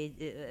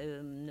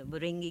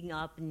bringing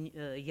up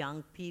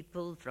young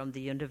people from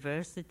the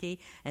university,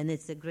 and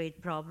it's a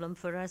great problem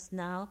for us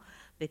now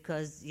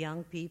because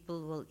young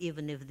people, well,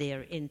 even if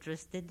they're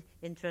interested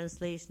in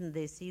translation,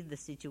 they see the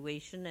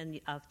situation, and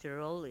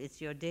after all,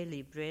 it's your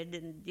daily bread,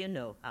 and you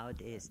know how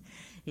it is.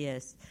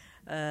 Yes.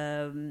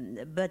 And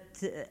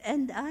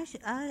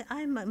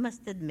I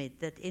must admit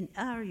that in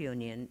our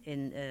union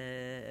in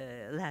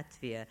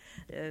Latvia,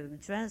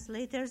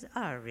 translators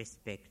are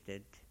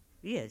respected.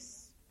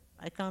 Yes,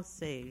 I can't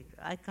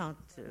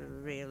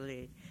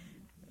really.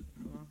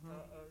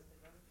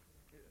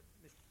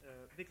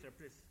 Victor,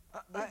 please.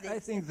 I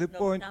think the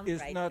point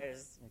is not.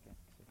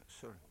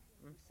 Sorry.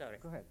 Sorry.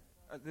 Go ahead.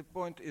 The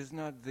point is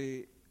not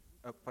the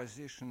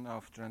position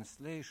of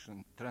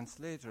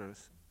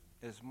translators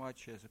as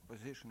much as a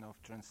position of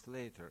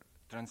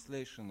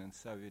translation in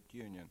Soviet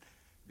Union,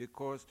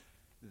 because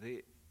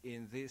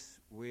in this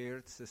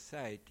weird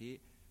society,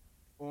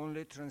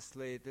 only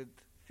translated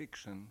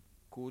fiction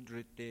could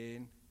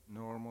retain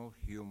normal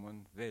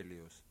human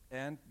values,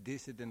 and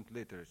dissident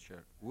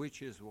literature,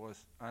 which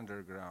was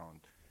underground,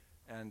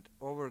 and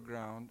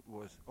overground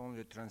was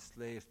only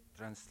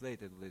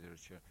translated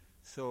literature.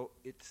 So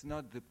it's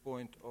not the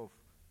point of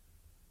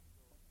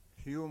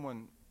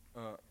human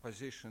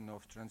position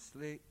of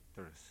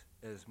translators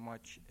as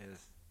much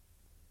as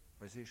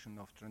position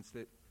of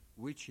translator,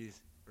 which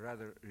is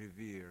rather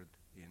revered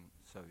in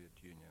Soviet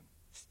Union.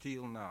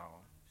 Still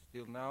now.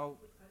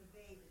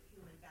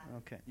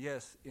 Okay.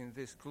 Yes, in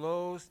this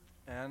closed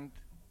and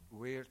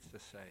weird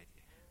society.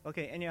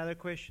 Okay, any other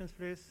questions,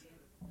 please?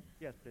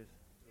 Yes, please.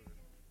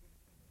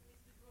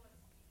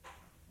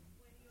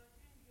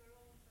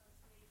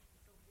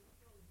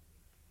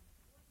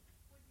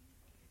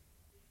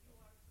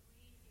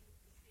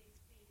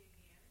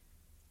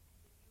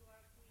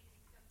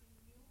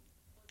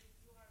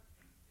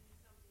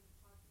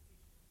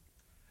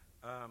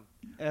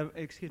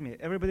 Excuse me,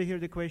 everybody hear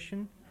the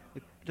question?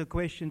 The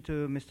question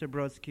to Mr.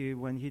 Brodsky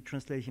when he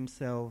translates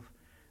himself,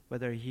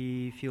 whether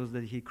he feels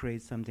that he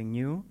creates something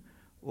new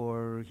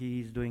or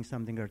he's doing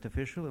something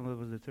artificial, and what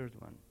was the third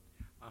one?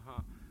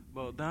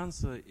 Well, the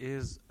answer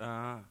is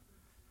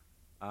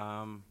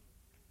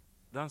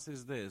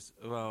this.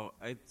 Well,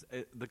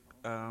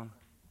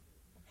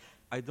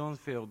 I don't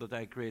feel that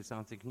I create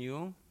something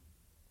new.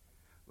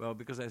 Well,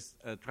 because I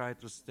try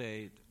to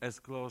stay as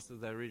close to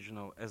the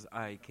original as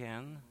I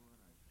can.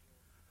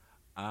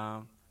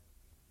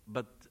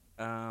 But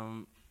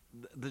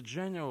the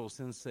general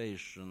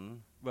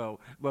sensation,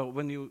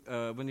 when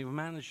you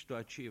manage to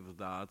achieve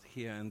that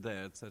here and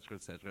there,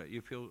 etc.,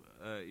 you feel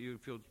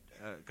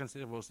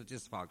considerable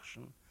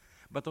satisfaction.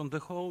 But on the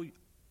whole,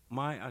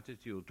 my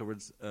attitude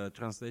towards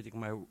translating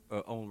my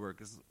own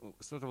work is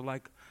sort of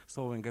like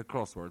solving a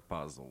crossword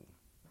puzzle.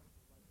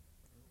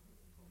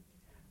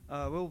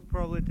 We'll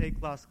probably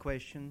take last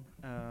question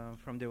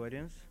from the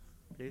audience.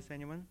 Please,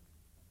 anyone?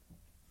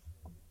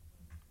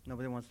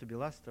 Nobody wants to be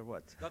last, or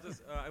what? That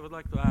is, I would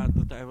like to add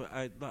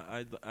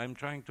that I'm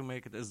trying to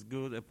make it as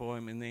good a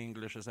poem in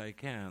English as I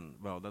can.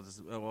 Well, that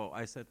is,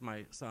 I set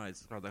my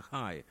sights rather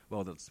high.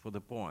 Well, that's for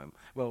the poem.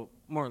 Well,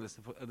 more or less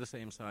the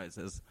same size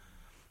as,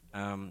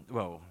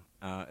 were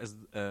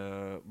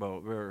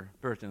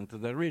pertinent to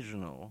the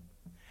original.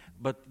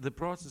 But the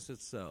process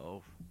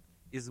itself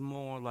is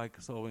more like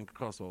solving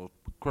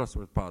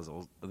crossword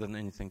puzzles than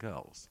anything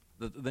else.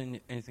 Than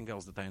anything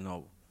else that I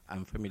know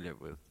I'm familiar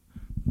with.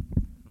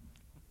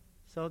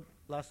 So,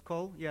 last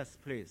call? Yes,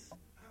 please.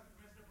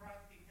 Mr.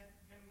 Brodsky, can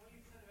what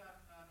you said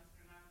about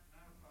Mr.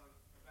 Nabokov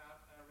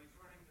about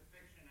resorting to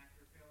fiction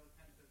after failed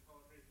attempts at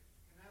poetry,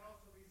 can that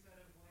also be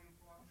said of William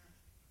Faulkner?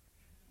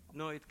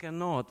 No, it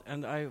cannot.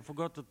 And I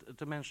forgot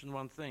to mention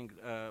one thing.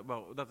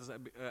 That is,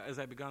 as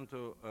I began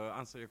to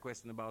answer your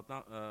question about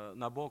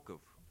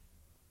Nabokov,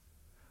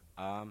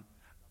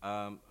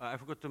 I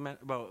forgot to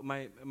mention,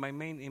 my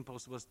main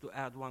impulse was to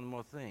add one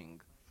more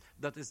thing.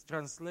 That is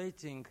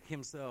translating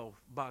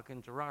himself back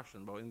into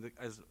Russian,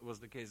 as was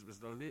the case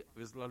with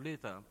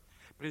Lolita,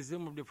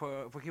 presumably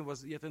for him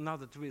was yet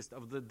another twist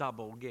of the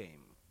double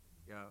game.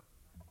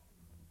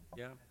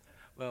 Yeah.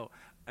 Well,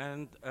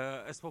 and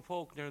as for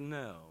Faulkner,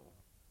 no.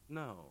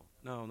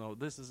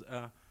 This is,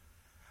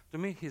 to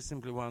me, he's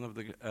simply one of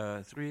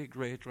the three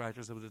great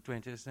writers of the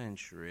 20th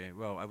century.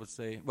 Well, I would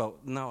say,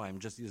 now I'm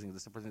just using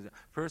this opportunity.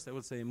 First, I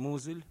would say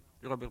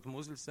Robert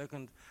Musil,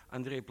 second,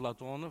 Andrei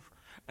Platonov,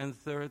 and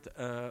third,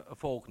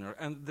 Faulkner.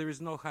 And there is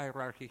no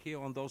hierarchy here.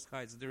 On those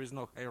heights, there is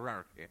no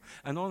hierarchy.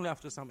 And only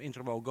after some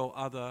interval go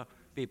other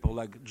people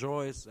like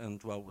Joyce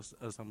and,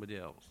 somebody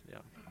else.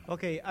 Yeah.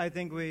 Okay, I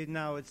think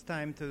now it's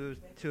time to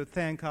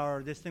thank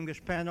our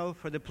distinguished panel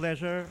for the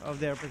pleasure of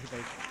their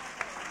participation.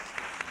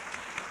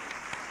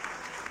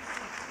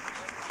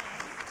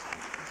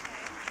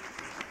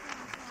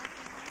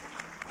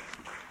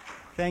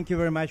 Thank you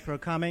very much for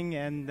coming,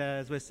 and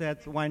as we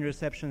said, wine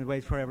reception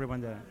waits for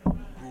everyone there.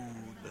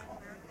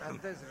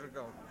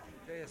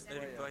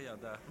 Твоя,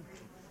 да.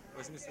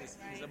 Возьми свой,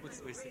 не забудь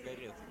свой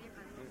сигарет.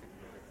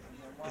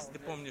 Если ты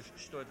помнишь,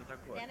 что это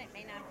такое. Then it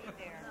may not be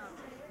there.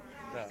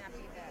 Да.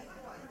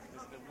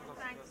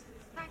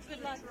 Thanks.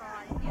 Good luck.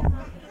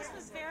 This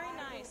was very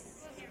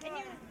nice.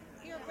 And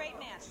you're a great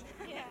match.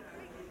 Yeah.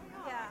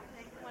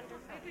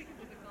 Wonderful.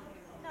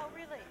 No,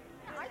 really.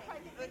 I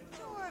find the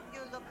two of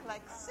you look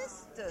like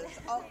sisters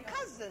or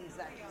cousins,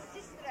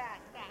 actually. Sister.